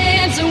been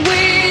dancing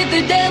with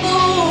the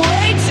devil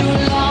way too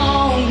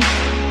long.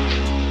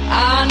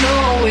 I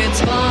know it's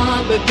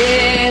fun, but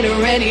get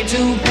ready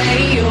to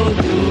pay your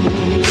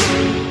dues.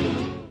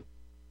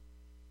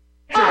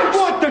 I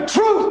want the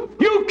truth!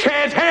 You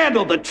can't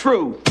handle the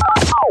truth!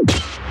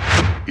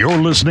 You're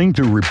listening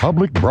to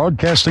Republic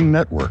Broadcasting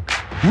Network.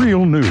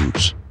 Real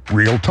news,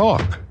 Real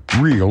talk,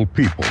 real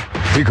people,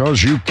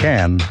 because you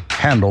can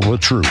handle the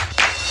truth.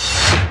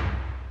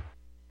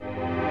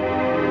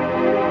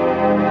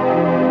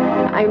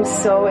 I'm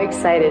so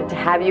excited to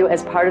have you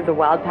as part of the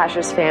Wild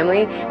Pastures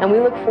family, and we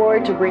look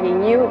forward to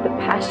bringing you the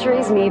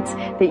pasture-raised meats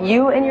that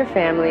you and your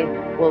family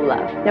will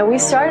love. Now, we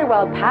started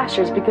Wild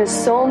Pastures because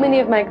so many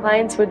of my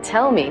clients would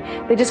tell me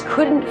they just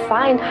couldn't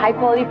find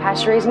high-quality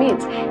pasture-raised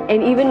meats,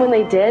 and even when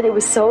they did, it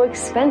was so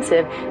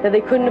expensive that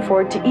they couldn't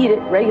afford to eat it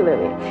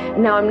regularly.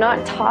 Now, I'm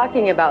not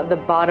talking about the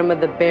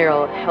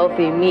bottom-of-the-barrel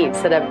healthy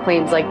meats that have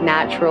claims like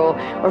natural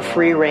or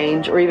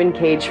free-range or even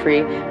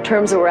cage-free,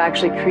 terms that were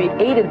actually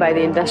created by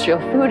the industrial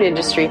food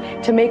industry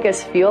to make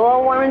us feel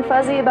all warm and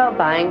fuzzy about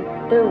buying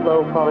their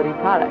low-quality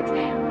products.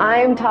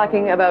 I'm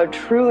talking about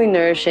truly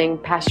nourishing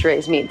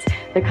pasture-raised meats,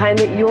 the kind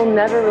that you'll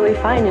never really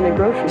find in a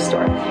grocery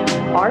store.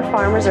 Our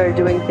farmers are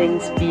doing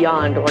things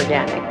beyond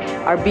organic.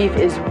 Our beef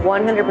is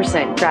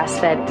 100%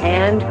 grass-fed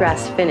and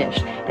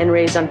grass-finished and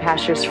raised on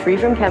pastures free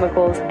from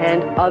chemicals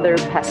and other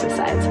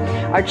pesticides.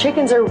 Our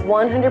chickens are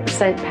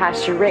 100%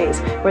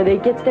 pasture-raised, where they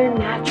get their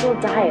natural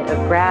diet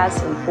of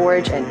grass and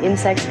forage and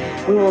insects.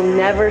 We will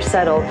never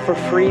settle for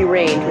free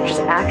range, which is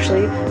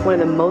actually one of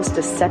the most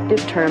deceptive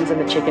terms in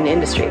the chicken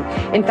industry.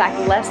 In fact,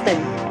 less than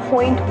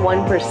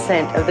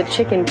 0.1% of the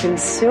chicken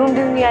consumed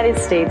in the United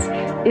States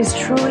is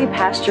truly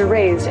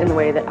pasture-raised in the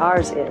way that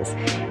ours is.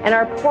 And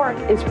our pork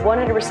is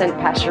 100%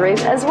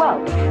 pasture-raised as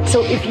well.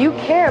 So if you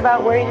care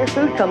about where your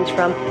food comes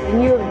from,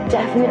 then you have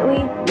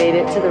definitely made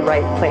it to the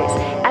right place.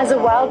 As a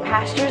Wild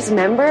Pastures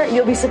member,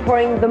 you'll be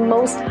supporting the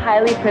most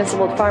highly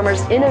principled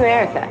farmers in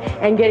America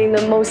and getting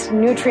the most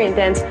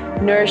nutrient-dense,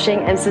 nourishing,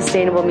 and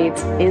sustainable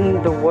meats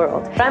in the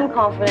world. I'm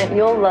confident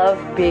you'll love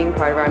being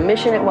part of our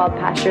mission at Wild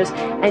Pastures,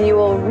 and you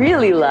will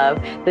really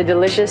love the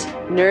delicious,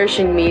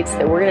 nourishing meats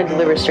that we're going to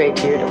deliver straight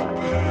to your door.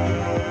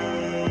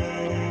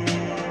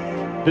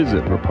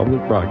 Visit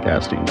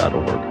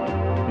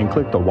republicbroadcasting.org and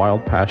click the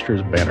Wild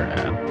Pastures banner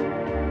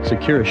ad.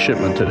 Secure a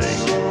shipment today.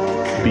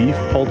 Beef,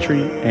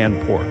 poultry,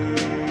 and pork,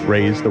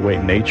 raised the way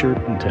nature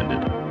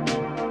intended.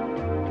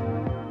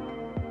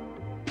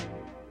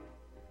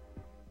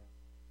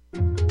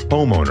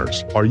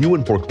 Homeowners, are you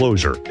in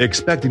foreclosure,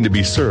 expecting to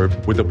be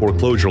served with a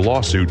foreclosure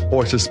lawsuit,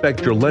 or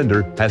suspect your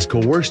lender has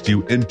coerced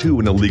you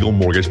into an illegal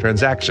mortgage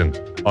transaction?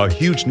 A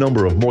huge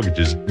number of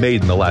mortgages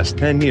made in the last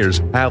 10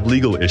 years have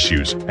legal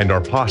issues and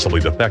are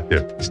possibly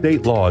defective.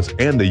 State laws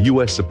and the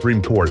U.S.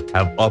 Supreme Court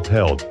have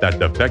upheld that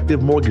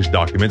defective mortgage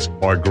documents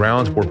are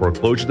grounds for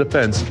foreclosure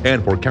defense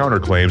and for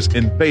counterclaims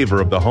in favor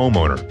of the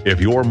homeowner.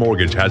 If your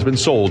mortgage has been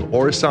sold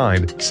or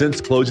assigned since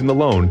closing the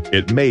loan,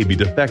 it may be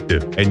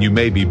defective and you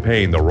may be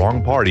paying the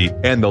wrong party,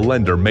 and the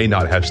lender may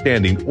not have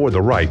standing or the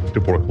right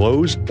to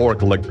foreclose or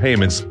collect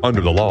payments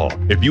under the law.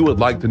 If you would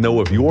like to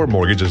know if your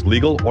mortgage is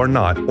legal or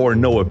not, or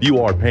know if you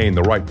are paying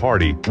the right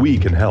party, we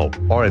can help.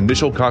 Our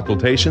initial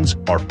consultations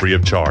are free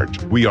of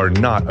charge. We are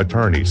not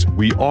attorneys.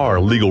 We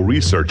are legal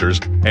researchers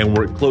and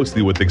work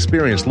closely with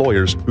experienced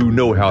lawyers who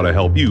know how to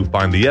help you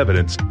find the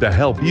evidence to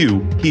help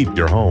you keep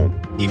your home.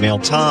 Email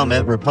Tom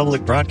at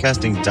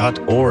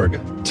republicbroadcasting.org.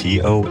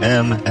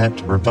 TOM at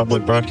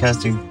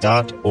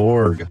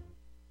republicbroadcasting.org.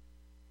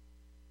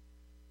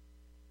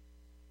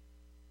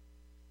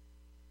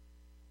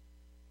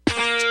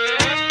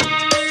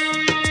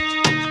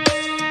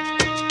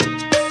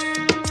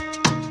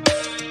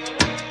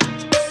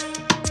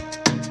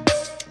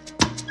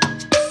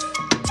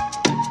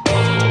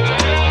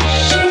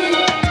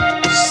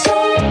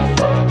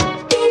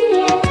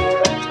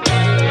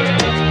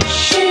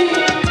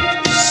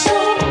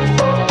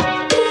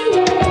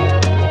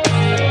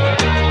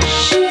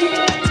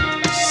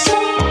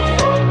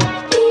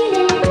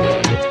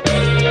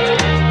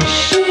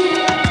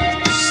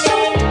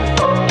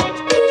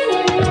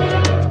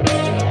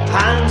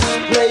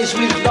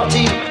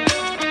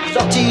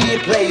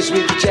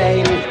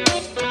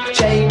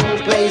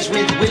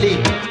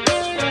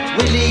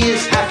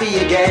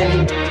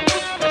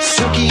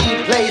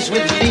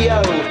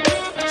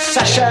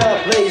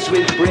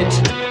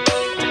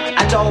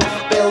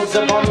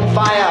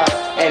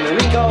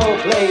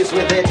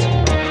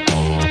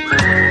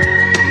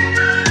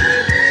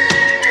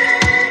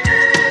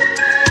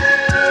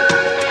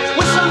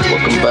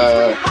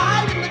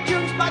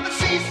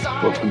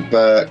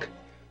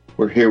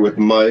 Here with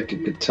Mike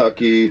in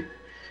Kentucky.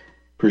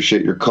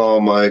 Appreciate your call,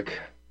 Mike.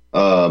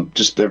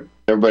 Just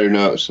everybody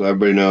knows.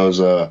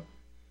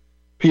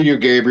 Peter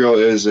Gabriel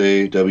is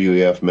a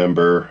WEF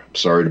member.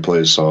 Sorry to play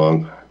his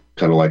song.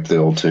 Kind of like the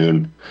old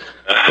tune,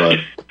 but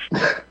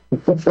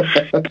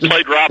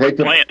played Robert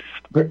Plant.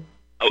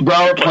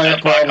 Robert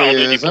Plant probably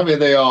is. I mean,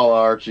 they all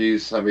are.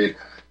 Jeez. I mean,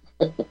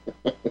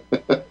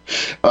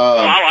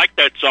 I like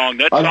that song.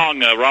 That song,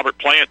 Robert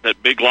Plant,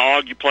 that Big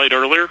Log you played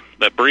earlier,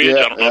 that bridge.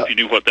 I don't know if you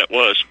knew what that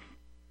was.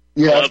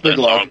 Yeah, it's Big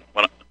Log.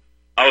 When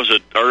I was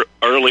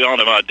early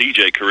on in my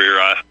DJ career,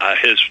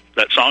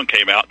 that song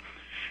came out,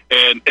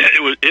 and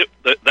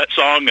that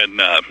song and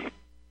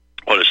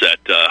what is that?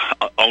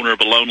 Owner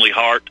of a Lonely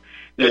Heart.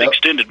 They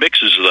extended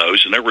mixes of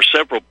those, and there were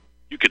several.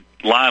 You could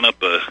line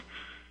up a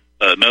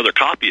another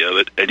copy of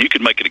it, and you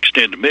could make an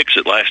extended mix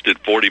that lasted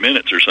 40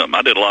 minutes or something.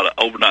 I did a lot of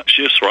overnight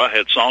shifts where I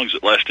had songs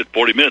that lasted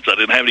 40 minutes. I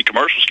didn't have any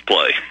commercials to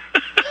play.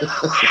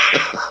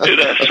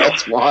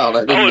 That's wild.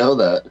 I didn't know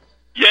that.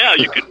 Yeah,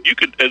 you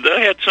could.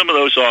 They had some of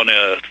those on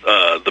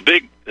the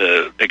big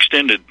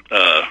extended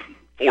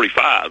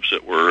 45s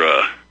that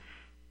were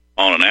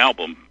on an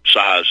album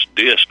size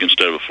disc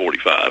instead of a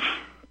 45,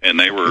 and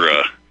they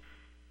were.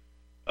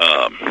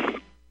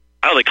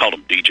 How they called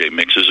them DJ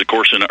mixes. Of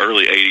course, in the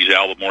early 80s,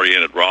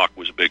 album-oriented rock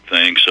was a big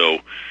thing, so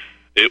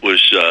it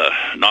was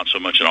not so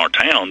much in our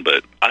town,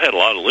 but I had a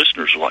lot of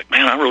listeners who were like,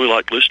 man, I really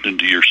like listening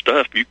to your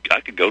stuff.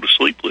 I could go to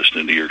sleep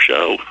listening to your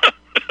show.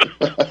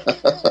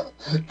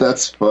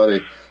 That's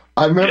funny.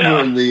 I remember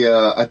in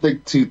the, I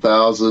think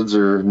 2000s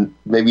or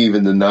maybe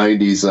even the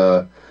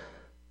 90s,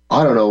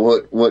 I don't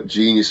know what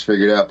genius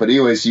figured out, but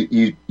anyways,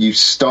 you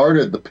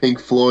started the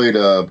Pink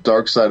Floyd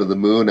Dark Side of the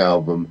Moon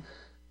album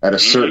at a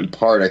certain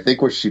part, I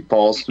think where she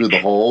falls through the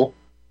hole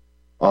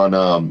on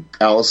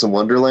Alice in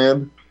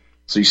Wonderland.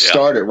 So you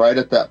start it right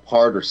at that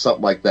part or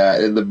something like that,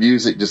 and the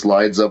music just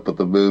lines up with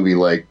the movie.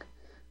 Like,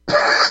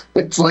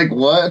 it's like,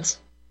 what?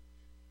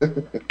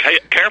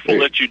 Careful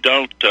that you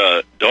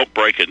don't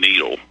break a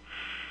needle.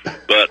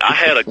 But I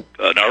had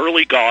an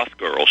early goth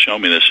girl show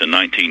me this in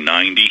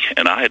 1990,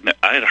 and I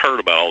had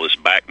heard about all this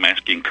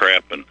backmasking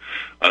crap, and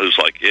I was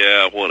like,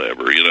 yeah,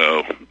 whatever, you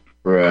know.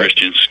 Right.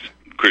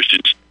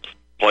 Christians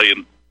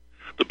playing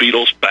the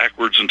Beatles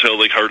backwards until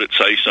they heard it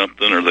say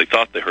something, or they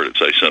thought they heard it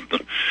say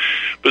something.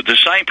 But the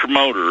same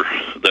promoter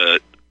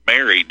that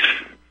married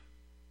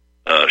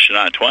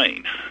Shania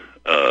Twain,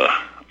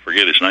 I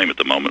forget his name at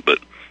the moment, but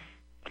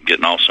I'm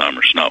getting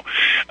Alzheimer's. No,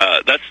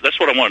 that's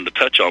what I wanted to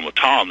touch on with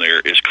Tom.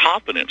 There is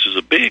confidence is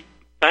a big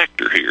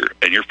factor here,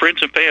 and your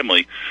friends and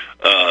family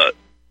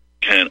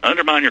can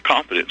undermine your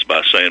confidence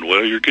by saying,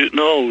 "Well, you're getting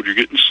old, you're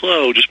getting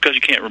slow," just because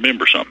you can't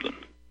remember something.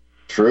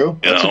 True,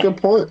 that's a good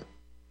point.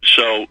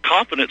 So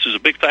confidence is a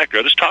big factor.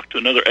 I just talked to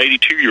another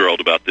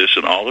 82-year-old about this,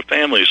 and all the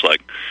family is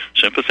like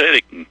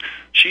sympathetic, and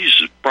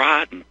she's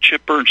bright and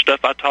chipper and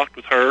stuff. I talked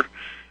with her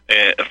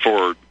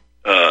for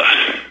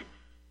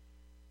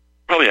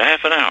probably a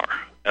half an hour,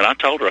 and I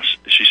told her,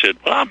 she said,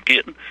 well, I'm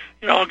getting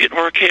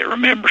where I can't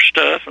remember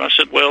stuff. And I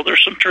said, well,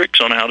 there's some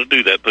tricks on how to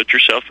do that. Put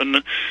yourself in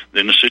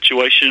the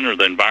situation or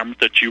the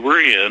environment that you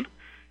were in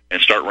and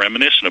start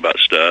reminiscing about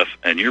stuff,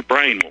 and your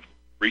brain will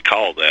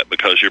recall that,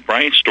 because your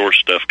brain stores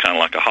stuff kind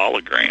of like a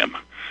hologram.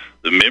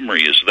 The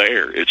memory is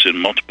there. It's in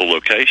multiple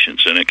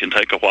locations, and it can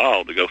take a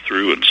while to go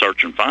through and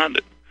search and find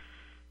it,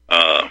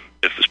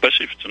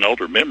 especially if it's an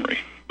older memory.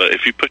 But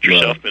if you put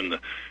yourself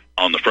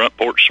on the front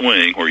porch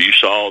swing where you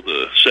saw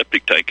the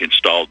septic tank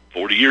installed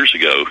 40 years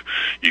ago,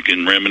 you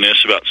can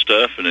reminisce about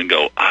stuff and then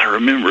go, I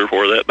remember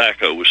where that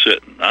backhoe was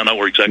sitting. I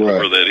know exactly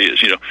where that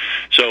is. You know,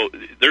 so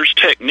there's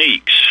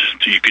techniques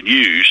you can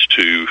use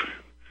to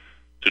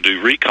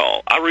do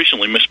recall. I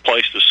recently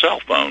misplaced a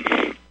cell phone,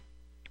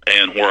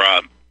 and where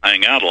I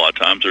hang out a lot of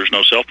times, there's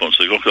no cell phone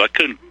signal because I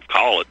couldn't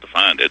call it to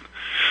find it.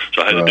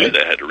 So I had to do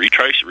that. I had to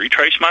retrace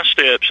my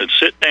steps and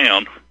sit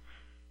down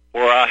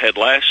where I had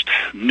last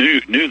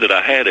knew that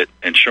I had it,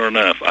 and sure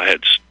enough, I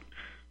had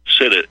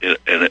set it,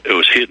 and it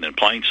was hidden in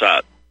plain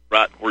sight,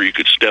 right where you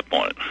could step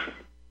on it.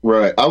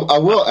 Right. I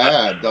will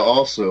add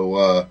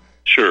also,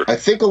 sure. I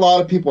think a lot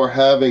of people are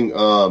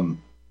having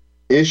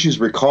issues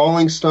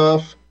recalling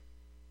stuff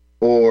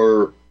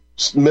or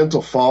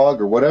mental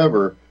fog or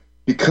whatever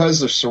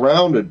because they're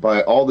surrounded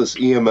by all this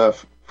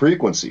EMF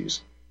frequencies.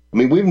 I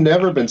mean, we've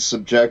never been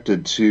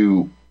subjected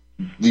to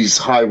these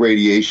high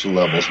radiation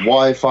levels,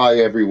 Wi-Fi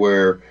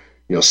everywhere,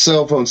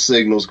 cell phone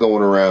signals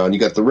going around. You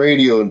got the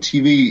radio and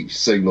TV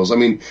signals. I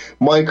mean,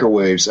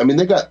 microwaves. I mean,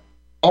 they got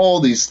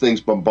all these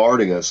things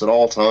bombarding us at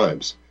all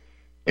times.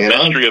 And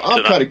I'm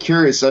kind of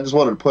curious. I just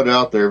wanted to put it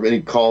out there. If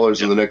any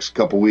callers in the next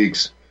couple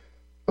weeks,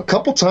 a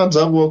couple times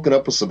I've woken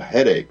up with some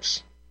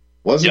headaches.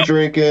 Wasn't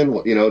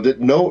drinking,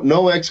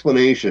 no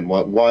explanation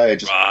why I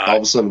just all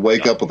of a sudden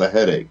wake up with a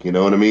headache. You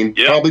know what I mean?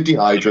 Probably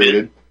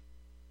dehydrated.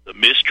 The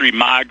mystery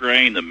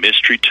migraine, the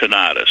mystery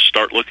tinnitus.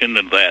 Start looking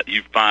into that.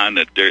 You find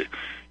that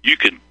you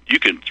can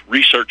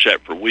research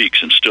that for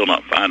weeks and still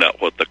not find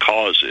out what the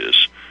cause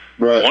is.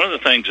 Right. One of the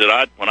things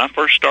that when I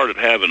first started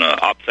having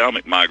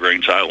ophthalmic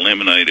migraines, I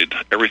eliminated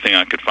everything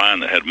I could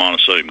find that had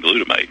monosodium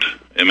glutamate,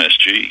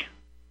 MSG.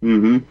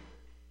 Mm-hmm.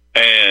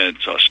 And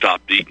so I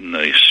stopped eating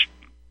these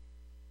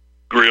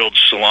grilled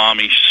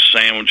salami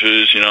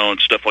sandwiches, and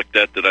stuff like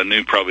that I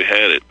knew probably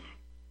had it.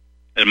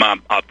 And my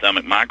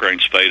ophthalmic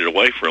migraines faded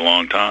away for a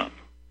long time.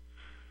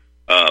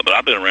 But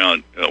I've been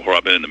around, where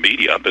I've been in the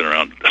media, I've been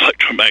around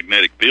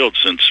electromagnetic fields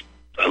since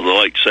the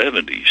late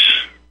 70s.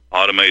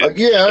 Automated.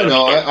 Yeah, I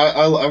know.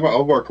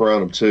 I work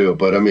around them too.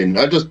 But I mean,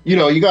 I just,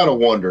 you got to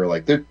wonder,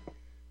 like, there's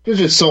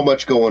just so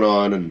much going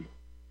on. And,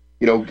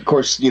 of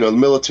course, the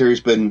military's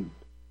been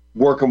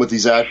working with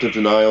these active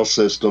denial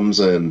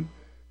systems and,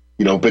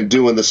 been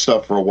doing this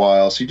stuff for a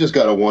while. So you just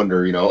got to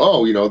wonder,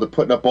 they're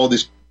putting up all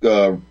these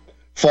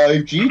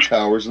 5G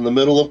towers in the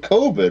middle of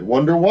COVID.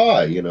 Wonder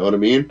why, you know what I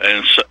mean?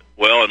 And so,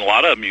 Well, and a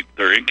lot of them,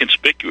 they're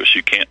inconspicuous.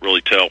 You can't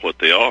really tell what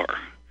they are.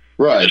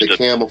 Right, they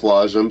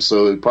camouflage them,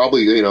 so it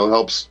probably,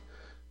 helps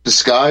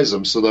disguise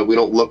them so that we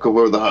don't look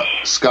over the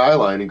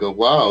skyline and go,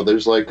 wow,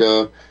 there's like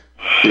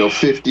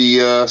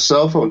 50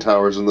 cell phone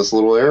towers in this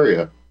little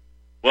area.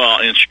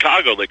 Well, in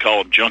Chicago, they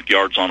call them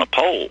junkyards on a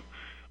pole.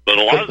 But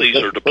a lot of these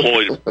are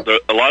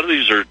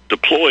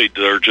deployed.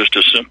 They're just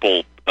a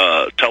simple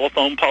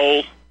telephone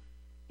pole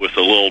with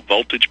a little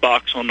voltage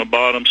box on the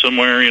bottom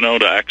somewhere,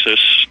 to access,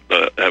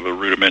 have a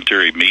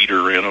rudimentary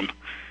meter in them.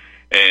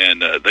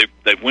 And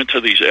they went to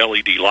these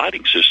LED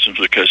lighting systems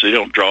because they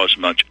don't draw as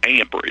much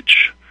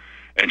amperage.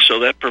 And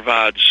so that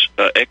provides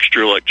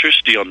extra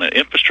electricity on the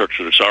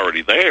infrastructure that's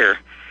already there.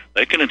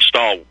 They can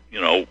install,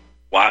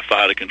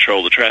 Wi-Fi to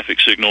control the traffic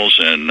signals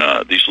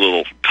and these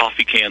little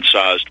coffee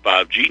can-sized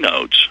 5G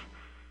nodes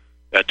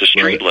at the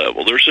street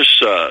level. There's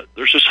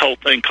this whole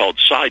thing called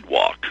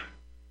Sidewalk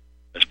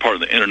as part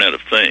of the Internet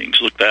of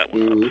Things. Look that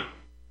one up.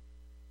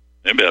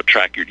 Maybe I'll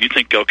track you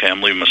think, okay,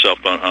 I'm leaving my cell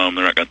phone home,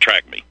 they're not going to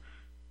track me.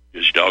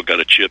 Because your dog got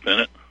a chip in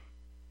it.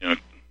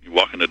 You're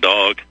walking the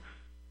dog.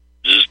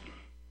 Just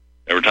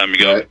every time you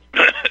go,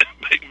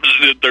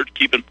 they're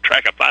keeping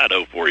track of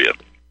Fido for you.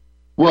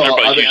 Well,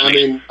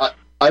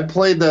 I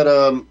played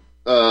that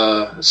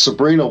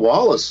Sabrina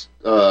Wallace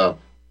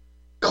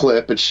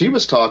clip, and she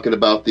was talking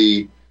about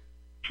the,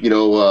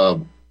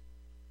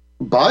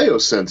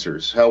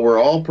 biosensors, how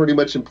we're all pretty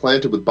much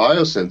implanted with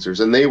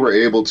biosensors, and they were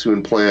able to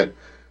implant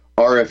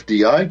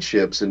RFDI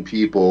chips in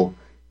people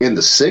in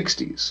the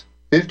 60s.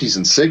 50s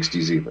and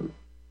 60s even.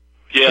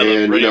 Yeah,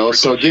 and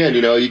so again,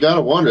 you got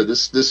to wonder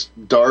this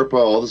DARPA,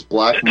 all this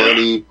black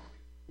money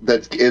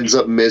that ends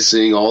up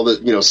missing, all the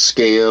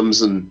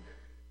scams, and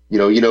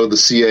the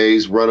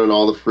CIA's running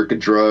all the freaking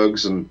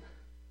drugs, and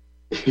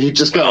you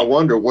just got to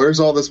wonder where's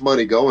all this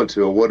money going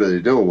to, and what are they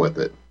doing with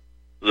it?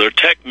 Their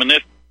tech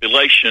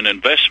manipulation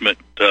investment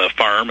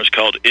firm is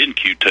called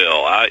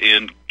InQtel,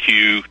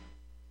 INQTEL,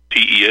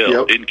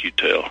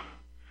 InQtel.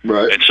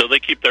 Right. And so they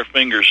keep their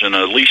fingers in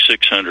at least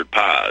 600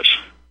 pies,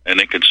 and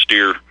they can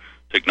steer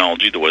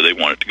technology the way they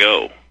want it to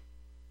go.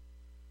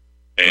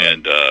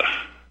 And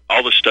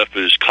all this stuff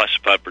is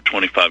classified for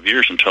 25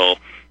 years until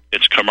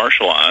it's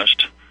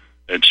commercialized.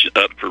 It's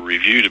up for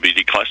review to be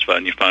declassified,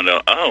 and you find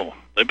out,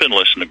 they've been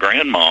listening to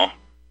Grandma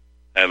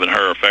having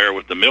her affair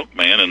with the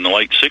milkman in the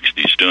late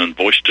 60s doing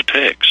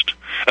voice-to-text.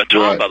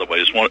 Tom, by the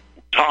way,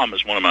 Tom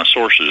is one of my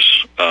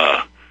sources.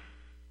 I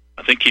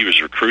think he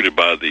was recruited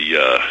by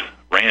the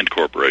Rand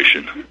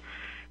Corporation,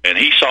 and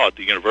he saw at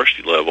the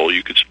university level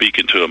you could speak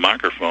into a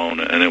microphone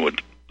and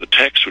the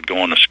text would go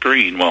on the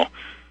screen. Well,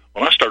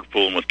 when I started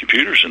fooling with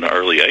computers in the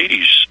early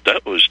 80s,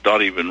 that was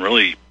not even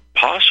really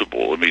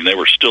possible. I mean, they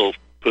were still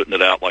putting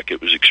it out like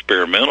it was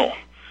experimental.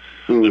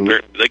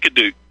 Mm-hmm. They could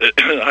do.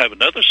 I have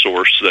another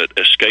source that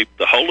escaped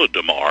the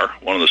Holodomor,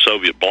 one of the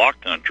Soviet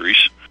bloc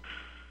countries.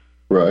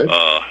 Right.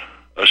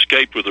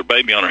 Escaped with her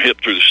baby on her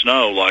hip through the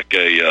snow like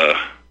the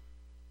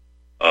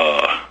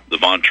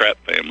Von Trapp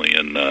family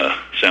in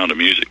Sound of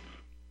Music.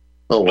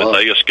 Oh, wow. But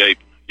they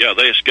escaped. Yeah,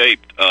 they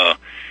escaped.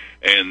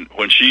 And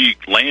when she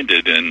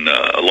landed in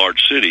a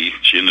large city,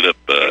 she ended up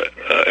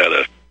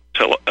at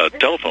a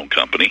telephone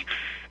company.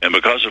 And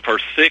because of her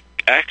thick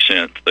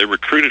accent, they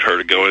recruited her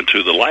to go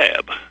into the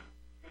lab.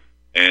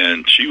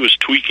 And she was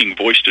tweaking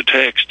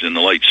voice-to-text in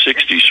the late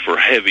 60s for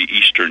heavy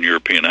Eastern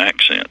European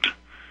accent.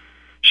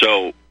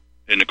 So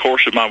in the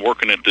course of my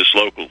working at this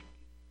local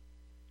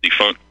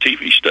defunct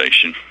TV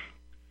station,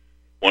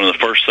 one of the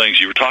first things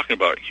you were talking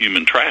about,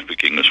 human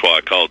trafficking, that's why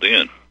I called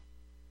in.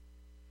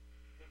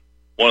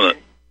 One of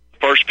the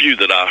first few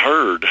that I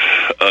heard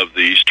of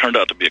these turned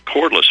out to be a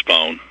cordless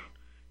phone.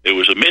 It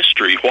was a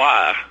mystery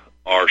why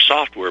our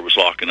software was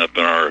locking up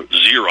in our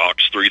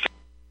Xerox 3000.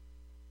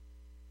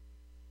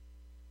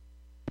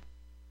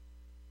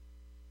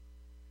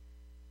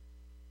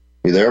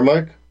 You there,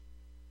 Mike?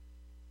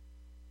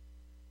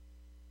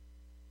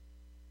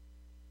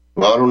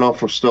 Well, I don't know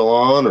if we're still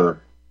on, or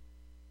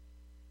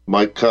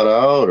Mike cut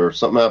out, or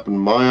something happened to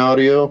my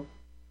audio.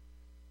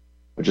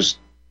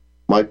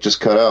 Mike just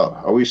cut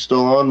out. Are we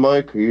still on,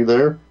 Mike? Are you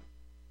there?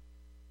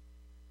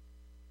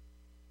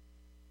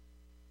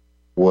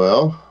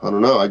 Well, I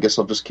don't know. I guess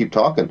I'll just keep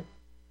talking.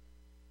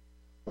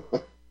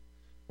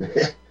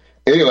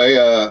 Anyway,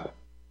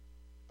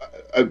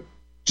 I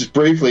just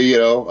briefly,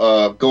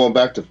 going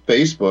back to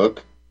Facebook,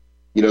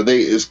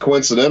 it's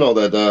coincidental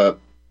that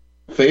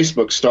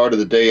Facebook started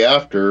the day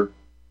after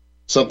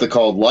something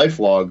called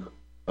LifeLog,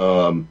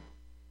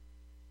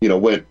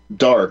 went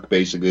dark,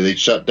 basically. They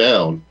shut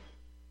down,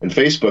 and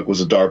Facebook was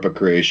a DARPA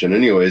creation.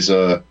 Anyways,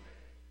 I'm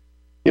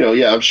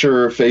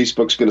sure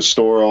Facebook's going to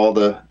store all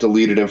the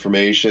deleted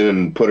information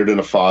and put it in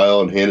a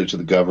file and hand it to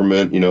the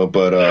government,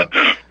 but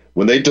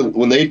when they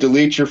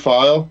delete your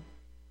file,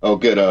 oh,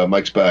 good,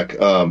 Mike's back.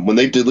 When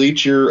they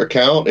delete your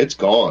account, it's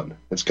gone.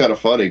 It's kind of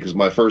funny because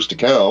my first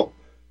account,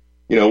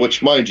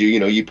 which, mind you,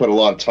 you put a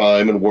lot of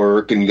time and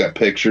work and you got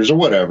pictures or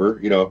whatever,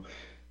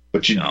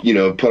 but you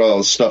put all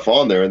this stuff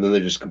on there and then they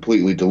just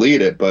completely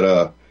delete it.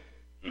 But,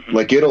 Mm-hmm.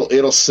 Like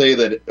it'll say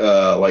that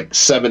like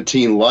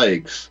 17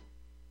 likes,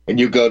 and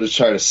you go to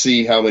try to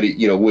see how many,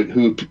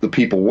 who the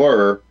people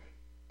were,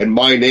 and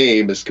my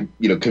name is,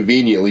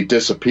 conveniently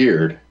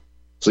disappeared.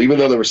 So even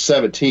though there were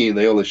 17,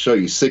 they only show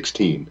you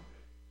 16.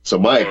 So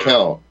my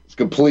account is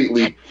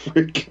completely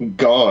freaking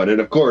gone.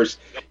 And of course,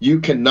 you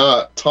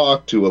cannot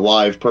talk to a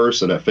live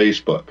person at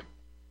Facebook.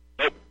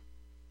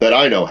 That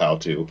I know how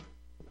to.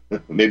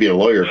 Maybe a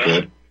lawyer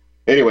could.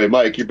 Anyway,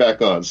 Mike, you're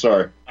back on.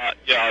 Sorry.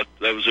 Yeah,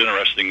 that was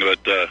interesting.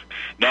 But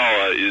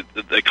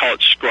they call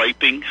it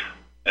scraping,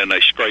 and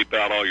they scrape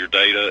out all your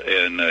data,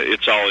 and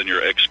it's all in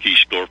your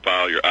XKeyscore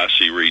file, your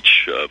IC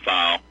Reach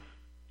file,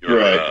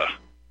 your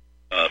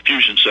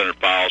Fusion Center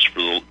files for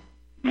the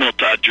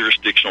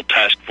multi-jurisdictional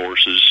task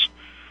forces.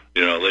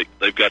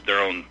 They've got their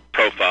own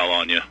profile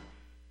on you.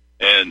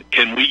 And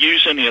can we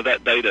use any of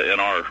that data in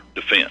our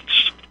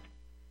defense?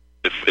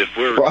 If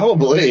we're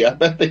probably, I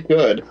bet they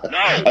could.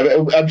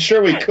 No, I'm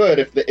sure we could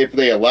if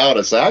they allowed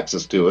us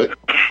access to it.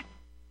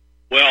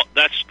 Well,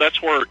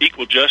 that's where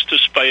equal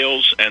justice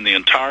fails, and the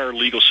entire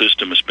legal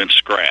system has been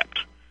scrapped.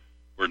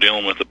 We're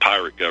dealing with a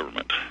pirate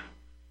government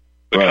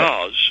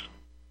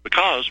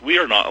because we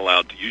are not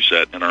allowed to use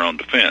that in our own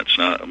defense.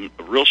 Now,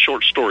 a real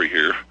short story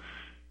here.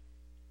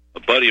 A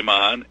buddy of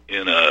mine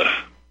in a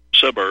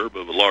suburb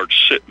of a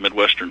large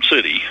Midwestern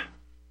city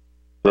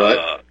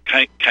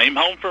came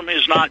home from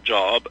his night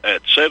job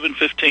at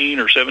 7:15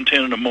 or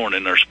 7:10 in the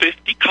morning. There's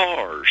 50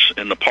 cars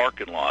in the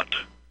parking lot,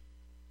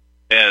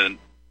 and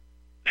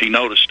he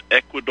noticed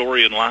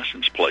Ecuadorian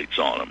license plates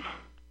on them.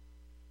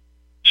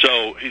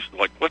 So he's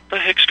like, what the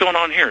heck's going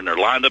on here? And they're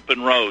lined up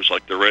in rows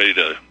like they're ready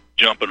to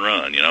jump and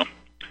run,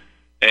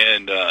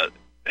 And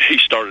he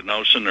started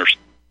noticing there's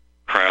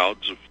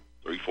crowds of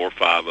 3, 4,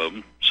 5 of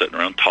them sitting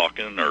around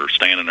talking or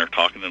standing there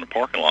talking in the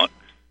parking lot.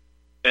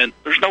 And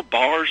there's no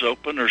bars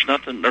open. There's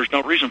nothing. There's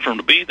no reason for him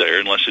to be there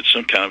unless it's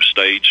some kind of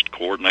staged,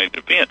 coordinated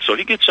event. So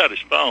he gets out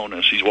his phone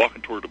as he's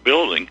walking toward the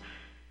building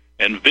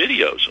and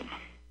videos them.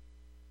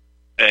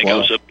 And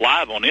goes up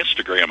live on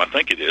Instagram, I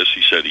think it is,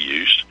 he said he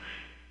used.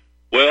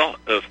 Well,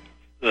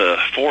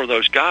 4 of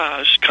those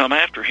guys come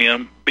after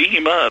him, beat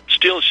him up,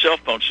 steal his cell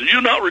phone, said,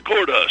 "You not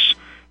record us."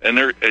 And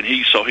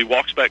he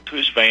walks back to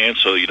his van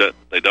so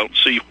they don't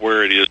see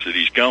where it is that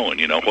he's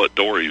going, what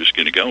door he was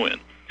going to go in.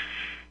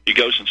 He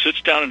goes and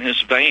sits down in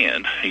his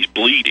van. He's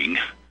bleeding,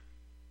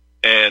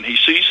 and he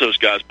sees those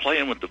guys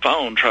playing with the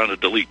phone trying to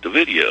delete the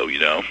video,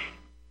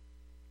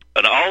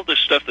 And all this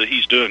stuff that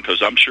he's doing,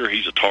 because I'm sure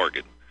he's a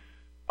target,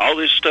 all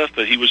this stuff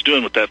that he was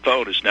doing with that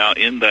phone is now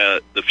in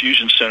the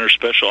Fusion Center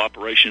Special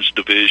Operations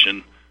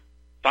Division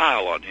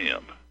file on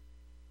him.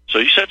 So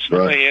he sits in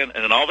the van,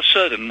 and then all of a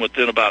sudden,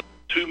 within about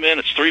 2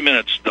 minutes, 3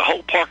 minutes, the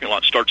whole parking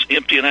lot starts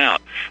emptying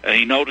out, and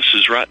he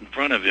notices right in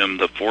front of him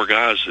the 4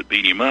 guys that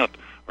beat him up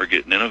are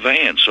getting in a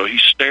van. So he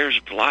stares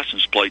at the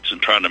license plates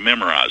and trying to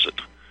memorize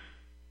it.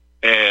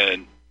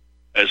 And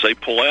as they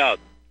pull out,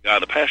 the guy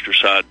on the passenger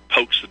side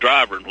pokes the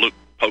driver and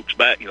points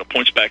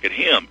back at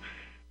him,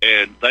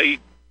 and they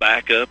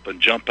back up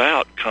and jump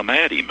out, come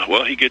at him.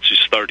 Well, he gets his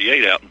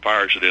 .38 out and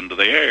fires it into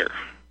the air.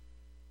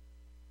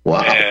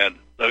 Wow! And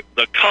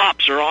the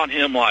cops are on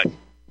him like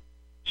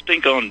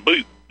stink on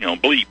boot,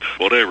 bleep,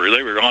 whatever.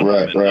 They were on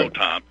him in no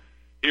time.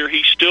 Here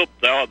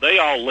they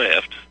all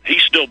left.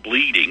 He's still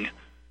bleeding,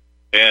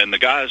 and the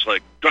guy's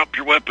like, "Drop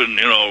your weapon,"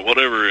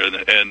 whatever, and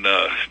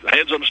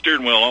hands on the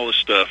steering wheel, all this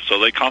stuff. So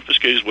they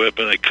confiscate his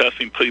weapon, they cuff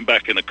him, put him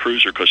back in the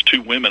cruiser because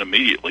 2 women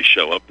immediately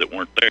show up that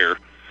weren't there,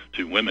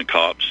 2 women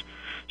cops.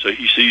 So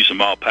he sees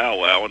them all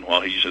powwowing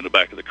while he's in the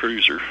back of the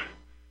cruiser.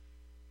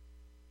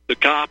 The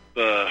cop,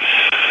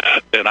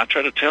 and I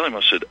tried to tell him,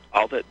 I said,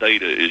 all that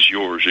data is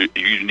yours.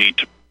 You need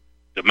to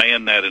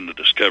demand that in the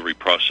discovery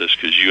process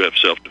because you have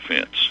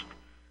self-defense.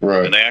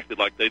 Right. And they acted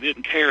like they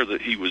didn't care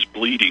that he was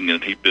bleeding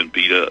and he'd been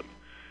beat up.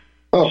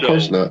 Oh, of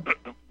course not.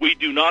 We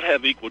do not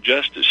have equal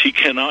justice. He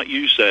cannot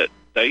use that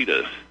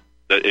data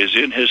that is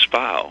in his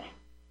file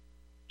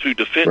to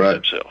defend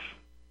himself.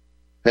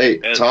 Hey,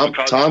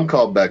 Tom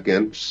called back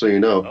in, just so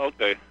you know.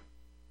 Okay.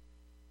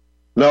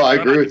 No, I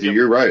agree with you.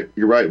 You're right.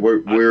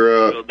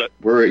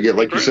 We're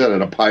like you said,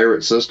 in a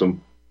pirate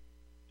system.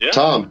 Yeah.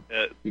 Tom,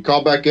 you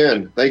called back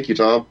in. Thank you,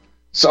 Tom.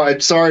 Sorry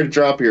to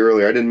drop you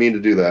earlier. I didn't mean to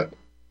do that.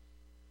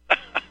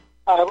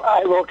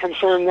 I will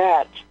confirm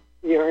that.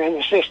 You're in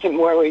a system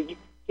where we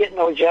get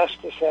no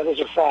justice. That is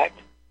a fact.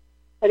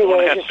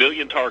 Anyway, 4.5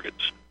 billion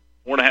targets.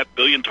 4.5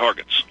 billion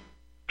targets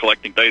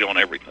collecting data on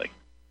everything.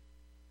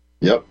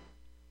 Yep.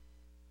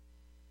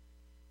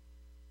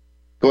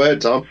 Go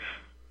ahead, Tom.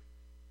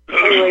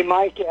 Anyway,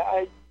 Mike,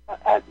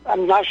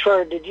 I'm not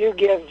sure. Did you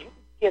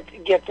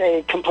get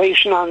a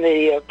completion on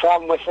the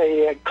problem with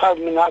the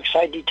carbon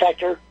monoxide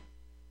detector?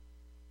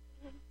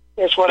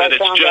 That's what I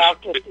found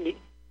out.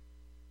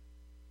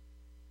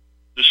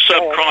 The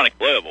subchronic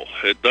level,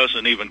 it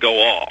doesn't even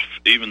go off.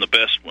 Even the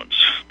best ones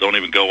don't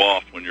even go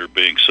off when you're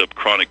being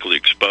subchronically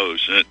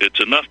exposed. And it's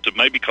enough to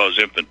maybe cause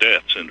infant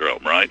death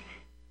syndrome, right?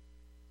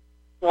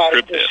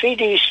 Right. The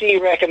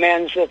CDC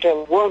recommends that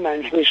the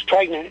woman who's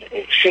pregnant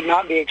should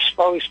not be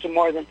exposed to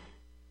more than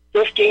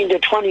 15 to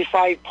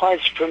 25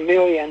 parts per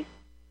million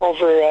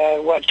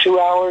over 2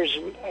 hours.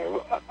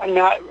 I'm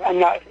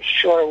not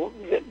sure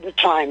the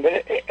time,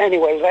 but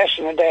anyway, less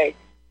than a day.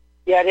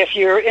 Yet if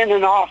you're in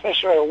an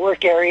office or a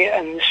work area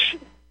and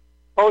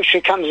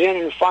OSHA comes in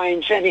and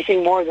finds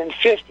anything more than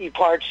 50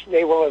 parts,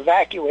 they will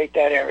evacuate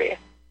that area.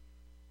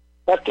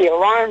 But the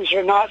alarms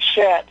are not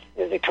set.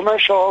 The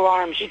commercial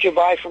alarms that you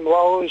buy from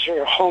Lowe's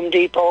or Home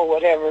Depot,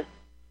 whatever,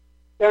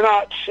 they're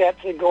not set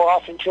to go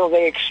off until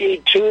they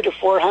exceed 200 to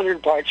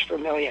 400 parts per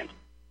million.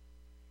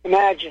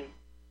 Imagine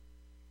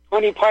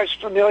 20 parts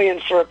per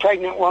million for a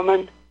pregnant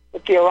woman,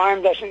 but the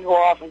alarm doesn't go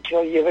off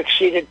until you've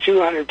exceeded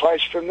 200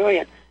 parts per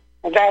million.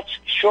 And that's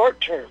short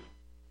term.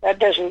 That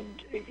doesn't,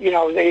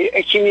 the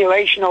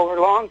accumulation over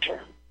long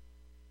term.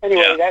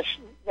 Anyway, that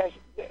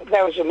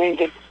was the main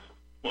thing.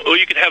 Well,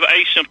 you could have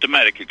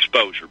asymptomatic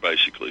exposure,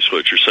 basically, is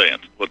what you're saying.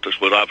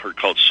 What I've heard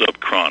called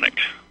subchronic.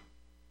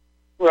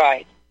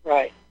 Right.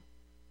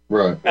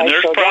 And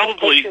there's so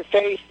probably...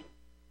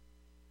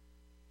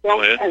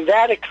 And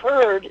that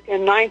occurred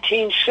in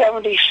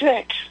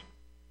 1976.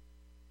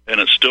 And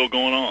it's still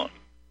going on.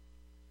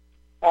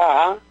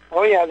 Uh-huh.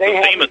 Oh, yeah, they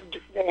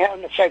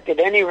haven't affected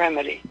any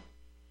remedy.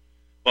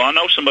 Well, I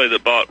know somebody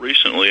that bought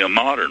recently a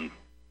modern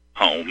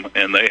home,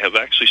 and they have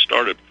actually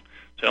started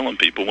telling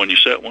people when you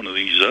set one of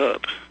these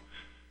up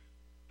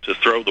to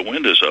throw the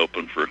windows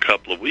open for a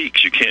couple of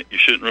weeks. You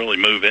shouldn't really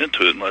move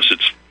into it unless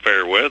it's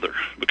fair weather,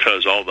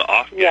 because all the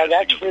off-gas... Yeah,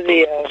 that's for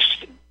the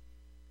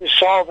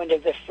solvent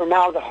of the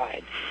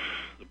formaldehyde.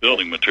 The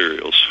building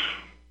materials.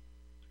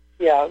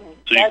 Yeah,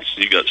 so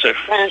you got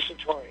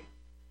transitory.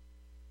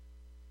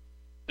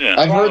 Yeah.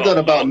 I've heard that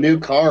about new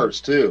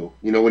cars, too.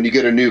 When you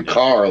get a new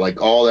car,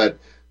 like all that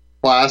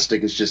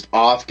plastic is just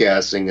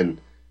off-gassing and,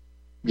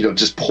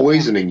 just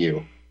poisoning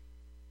you.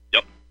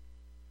 Yep.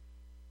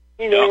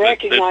 They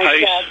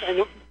recognize that.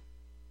 And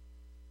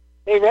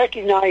they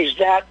recognize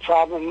that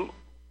problem.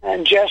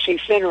 And Jesse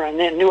Finneran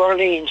in New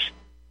Orleans,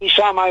 he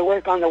saw my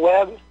work on the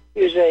web.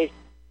 He was a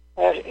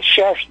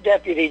sheriff's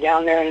deputy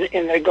down there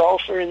in the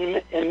Gulf or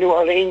in New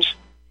Orleans.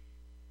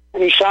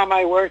 And he saw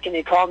my work, and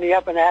he called me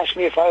up and asked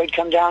me if I would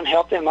come down and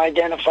help them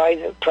identify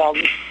the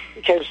problem,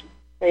 because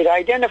they'd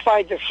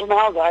identified the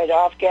formaldehyde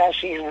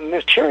off-gassing in the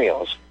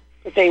materials,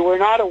 but they were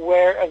not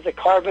aware of the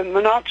carbon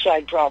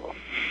monoxide problem.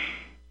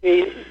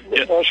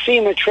 Those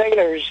FEMA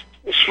trailers,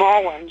 the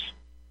small ones,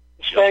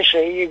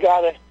 especially, you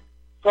got a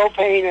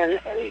propane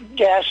and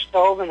gas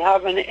stove and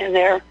oven in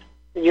there,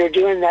 and you're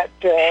doing that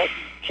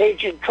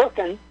Cajun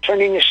cooking,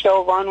 turning the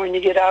stove on when you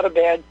get out of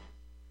bed,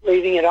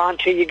 leaving it on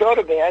till you go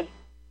to bed,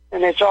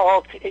 and it's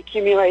all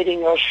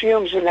accumulating those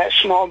fumes in that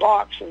small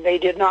box. And they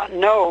did not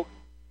know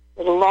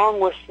that along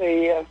with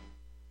the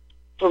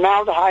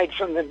formaldehyde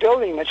from the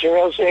building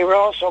materials, they were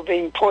also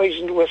being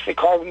poisoned with the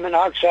carbon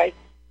monoxide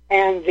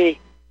and the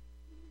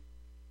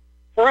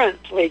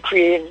currently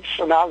created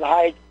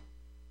formaldehyde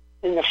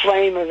in the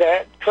flame of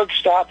that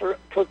cooktop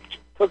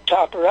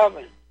or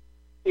oven.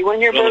 See, when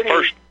you're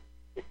burning...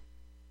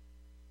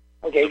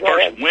 Okay, go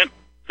ahead.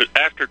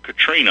 After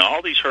Katrina,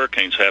 all these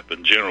hurricanes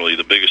happen generally,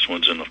 the biggest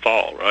ones in the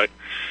fall, right?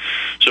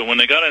 So when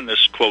they got in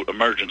this, quote,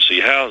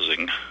 emergency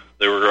housing,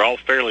 they were all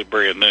fairly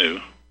brand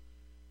new,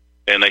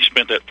 and they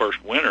spent that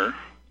first winter,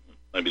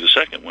 maybe the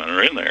second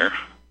winter in there,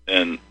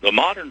 and the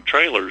modern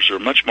trailers are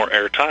much more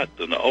airtight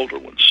than the older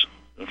ones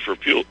for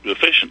fuel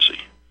efficiency.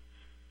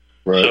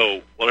 Right.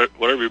 So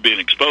whatever you're being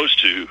exposed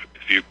to,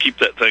 if you keep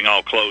that thing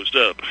all closed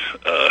up,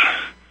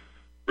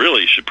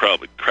 really you should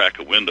probably crack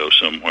a window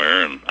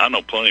somewhere. And I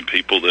know plenty of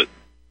people that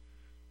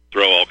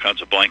throw all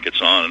kinds of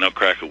blankets on and they'll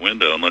crack a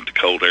window and let the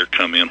cold air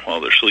come in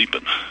while they're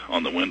sleeping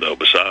on the window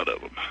beside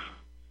of them.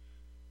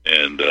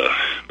 And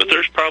but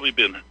there's probably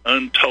been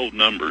untold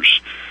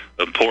numbers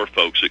of poor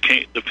folks that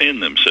can't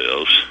defend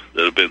themselves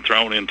that have been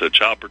thrown into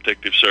child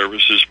protective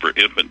services for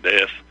infant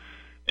death,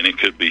 and it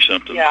could be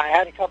something. Yeah, I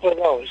had a couple of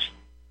those.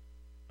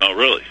 Oh,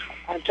 really?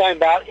 I'm talking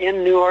about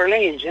in New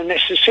Orleans, in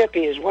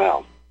Mississippi as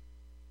well.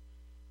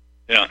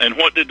 Yeah, and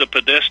what did the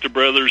Podesta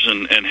brothers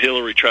and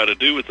Hillary try to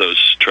do with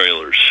those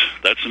trailers?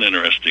 That's an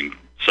interesting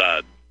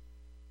side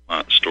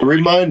story.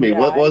 Remind me,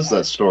 what was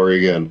that story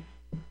again?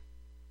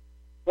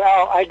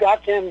 Well, I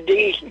got them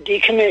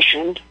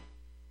decommissioned.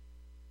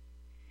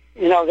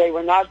 They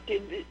were not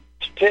to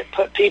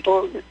put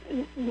people,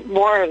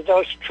 more of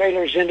those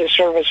trailers into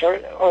service,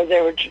 or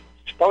they were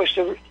supposed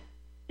to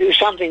do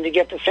something to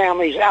get the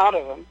families out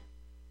of them.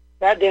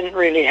 That didn't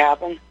really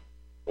happen.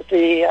 But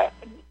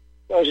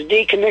those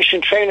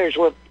decommissioned trailers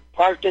were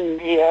parked in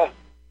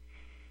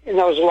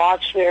those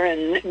lots there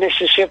in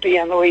Mississippi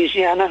and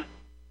Louisiana,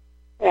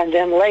 and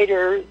then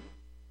later,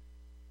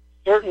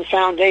 certain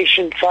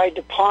foundation tried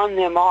to pawn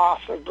them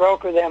off or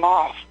broker them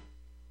off,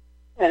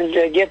 and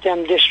get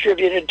them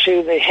distributed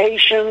to the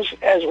Haitians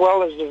as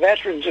well as the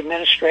Veterans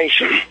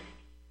Administration.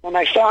 When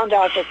I found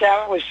out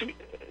that was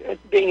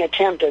being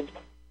attempted,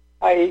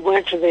 I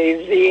went to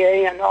the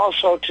VA and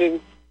also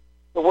to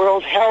the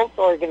World Health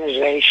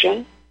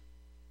Organization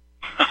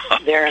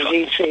there in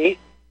D.C.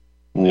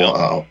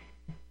 Wow.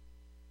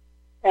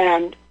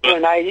 And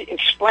when I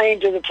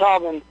explained to the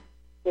problem,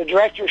 the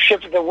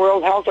directorship of the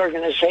World Health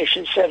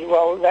Organization said,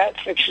 well, that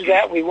fixes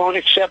that. We won't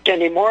accept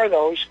any more of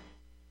those.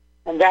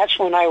 And that's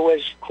when I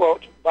was,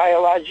 quote,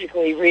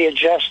 biologically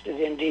readjusted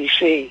in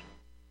D.C.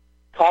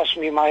 Cost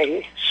me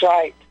my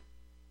sight.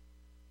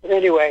 But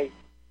anyway.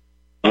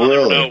 I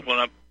never know,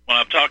 when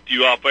I've talked to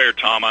you off air,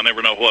 Tom, I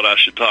never know what I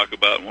should talk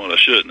about and what I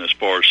shouldn't as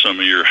far as some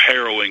of your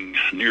harrowing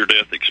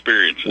near-death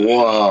experiences.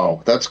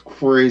 Wow, that's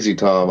crazy,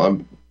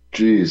 Tom.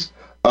 Jeez.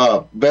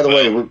 By the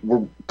way,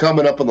 we're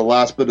coming up on the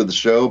last bit of the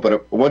show, but I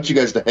want you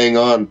guys to hang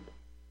on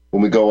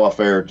when we go off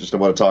air. Just I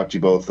want to talk to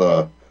you both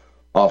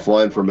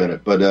offline for a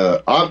minute.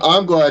 But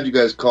I'm glad you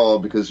guys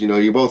called because,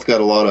 you both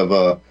got a lot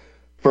of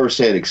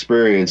firsthand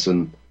experience.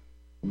 And,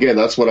 again,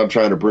 that's what I'm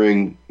trying to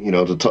bring,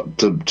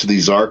 to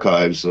these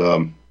archives.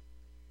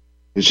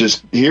 It's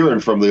just hearing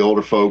from the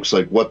older folks,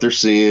 like what they're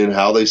seeing,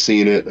 how they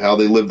seen it, how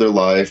they live their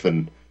life,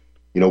 and,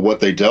 what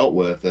they dealt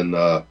with. And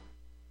the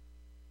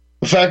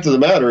fact of the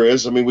matter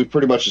is, we've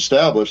pretty much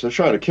established they're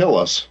trying to kill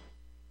us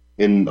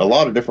in a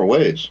lot of different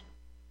ways.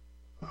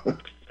 And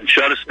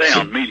shut us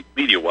down,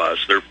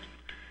 media-wise.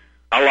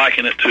 I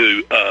liken it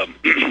to,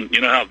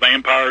 you know how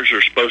vampires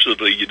are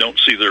supposedly, you don't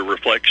see their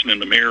reflection in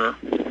the mirror?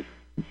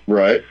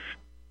 Right.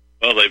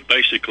 Well, they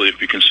basically,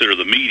 if you consider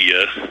the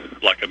media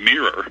like a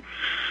mirror,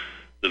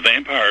 the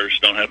vampires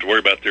don't have to worry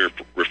about their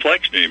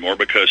reflection anymore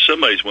because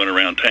somebody's went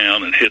around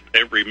town and hit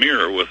every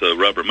mirror with a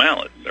rubber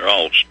mallet. They're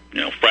all,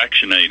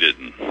 fractionated,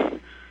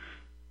 and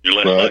you're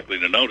less likely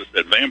to notice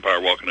that vampire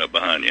walking up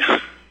behind you.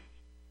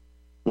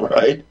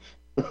 Right.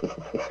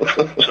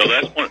 So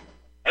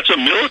that's a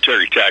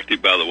military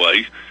tactic, by the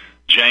way.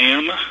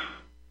 Jam,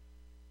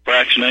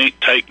 fractionate,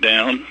 take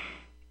down,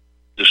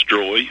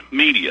 destroy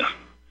media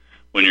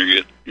when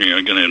you're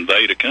going to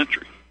invade a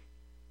country.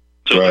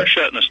 So they're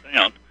shutting us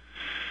down.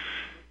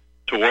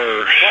 To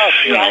where,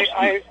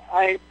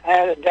 I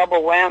had a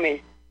double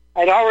whammy.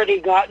 I'd already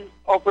gotten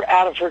Oprah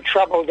out of her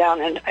trouble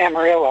down in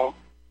Amarillo.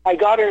 I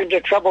got her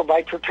into trouble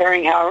by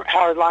preparing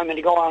Howard Lyman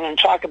to go on and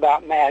talk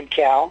about mad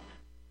cow.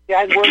 Yeah,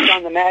 I'd worked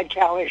on the mad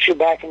cow issue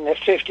back in the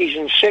 50s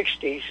and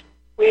 60s.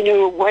 We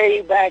knew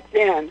way back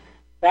then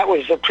that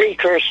was the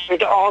precursor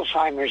to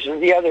Alzheimer's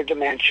and the other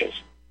dementias.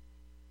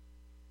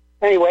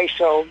 Anyway,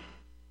 so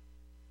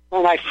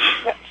when I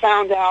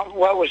found out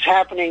what was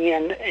happening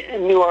in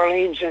New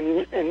Orleans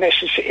and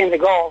Mississippi, in the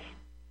Gulf,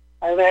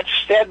 I let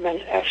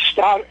Stedman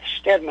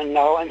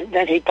know, and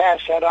then he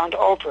passed that on to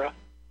Oprah.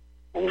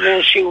 And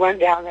then she went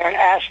down there and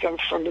asked him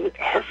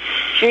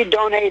she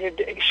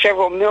donated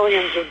several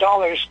millions of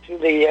dollars to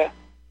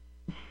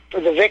for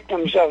the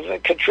victims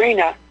of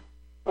Katrina.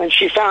 When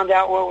she found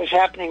out what was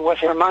happening with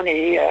her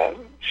money,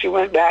 she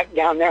went back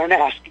down there and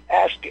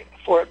asked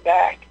for it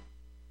back.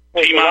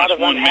 There's a lot of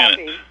 1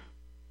 unhappy. minute.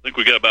 I think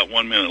we got about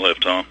 1 minute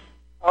left, Tom.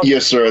 Okay.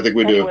 Yes, sir. I think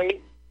we do.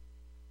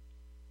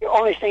 The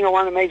only thing I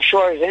want to make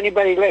sure is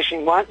anybody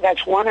listening,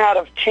 that's 1 out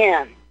of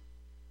 10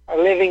 are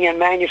living in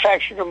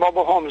manufactured or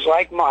mobile homes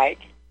like Mike.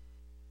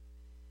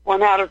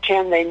 1 out of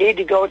 10, they need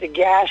to go to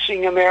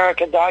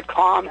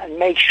gasingamerica.com and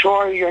make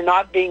sure you're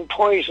not being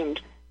poisoned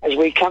as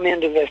we come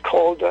into the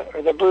cold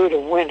or the brood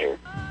of winter.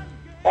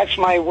 That's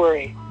my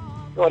worry.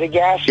 Go to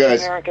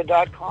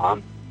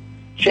gasingamerica.com.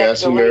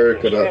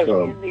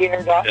 Gasingamerica.com.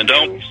 And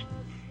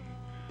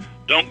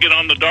don't get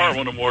on the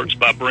Darwin Awards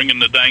by bringing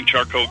the dang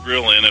charcoal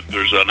grill in if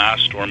there's an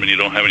ice storm and you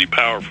don't have any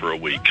power for a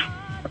week.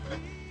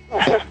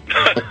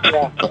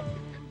 Yeah.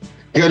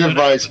 Good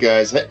advice,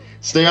 guys.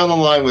 Stay on the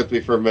line with me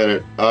for a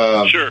minute.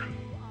 Sure.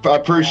 I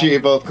appreciate you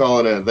both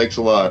calling in. Thanks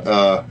a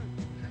lot.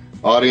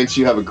 Audience,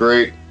 you have a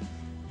great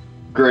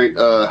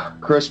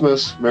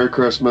Christmas. Merry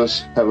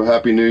Christmas. Have a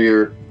Happy New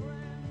Year.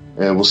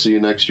 And we'll see you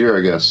next year,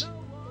 I guess.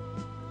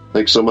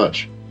 Thanks so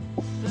much.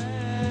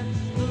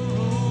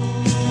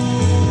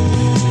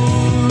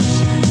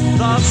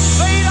 The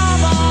fate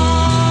of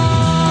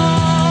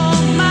all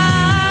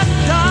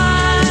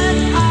mankind,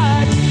 I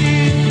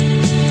fear,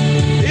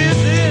 is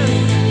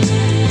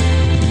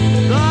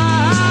in the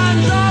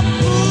hands of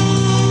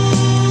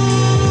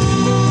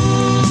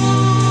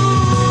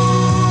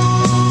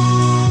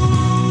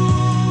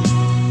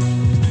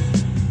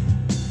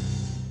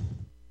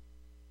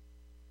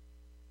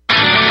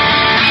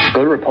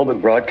Go to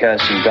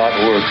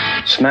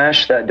republicbroadcasting.org,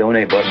 smash that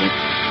donate button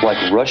like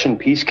Russian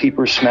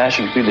peacekeepers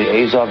smashing through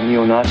the Azov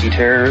neo-Nazi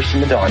terrorists in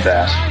the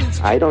Donbass.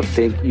 I don't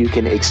think you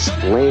can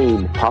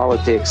explain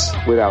politics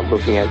without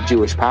looking at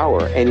Jewish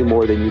power any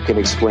more than you can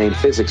explain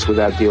physics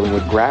without dealing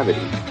with gravity.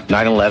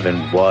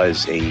 9/11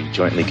 was a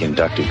jointly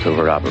conducted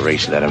covert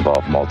operation that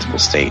involved multiple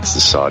states, the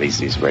Saudis,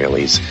 the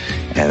Israelis,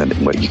 and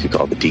what you could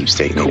call the deep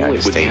state in the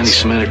United States.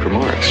 Anti-Semitic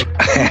remarks.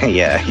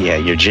 yeah,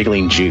 you're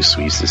jiggling juice,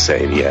 we used to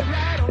say.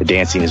 The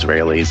dancing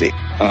Israelis.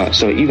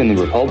 So even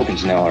the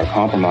Republicans now are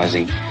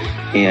compromising,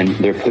 and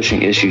they're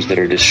pushing issues that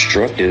are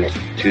destructive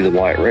to the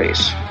white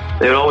race.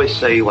 they would always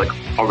say, like,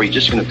 are we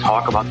just going to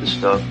talk about this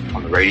stuff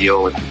on the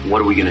radio? Like,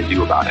 what are we going to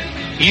do about it?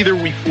 Either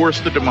we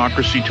force the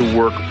democracy to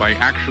work by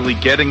actually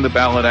getting the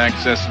ballot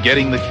access,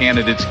 getting the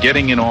candidates,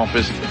 getting in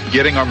office,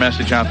 getting our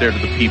message out there to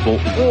the people,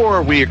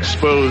 or we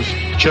expose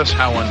just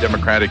how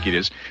undemocratic it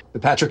is. The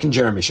Patrick and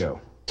Jeremy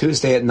Show,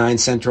 Tuesday at 9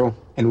 Central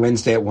and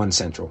Wednesday at 1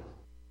 Central.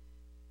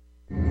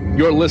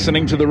 You're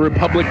listening to the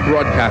Republic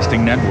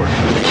Broadcasting Network,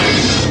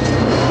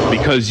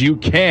 because you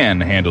can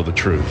handle the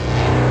truth.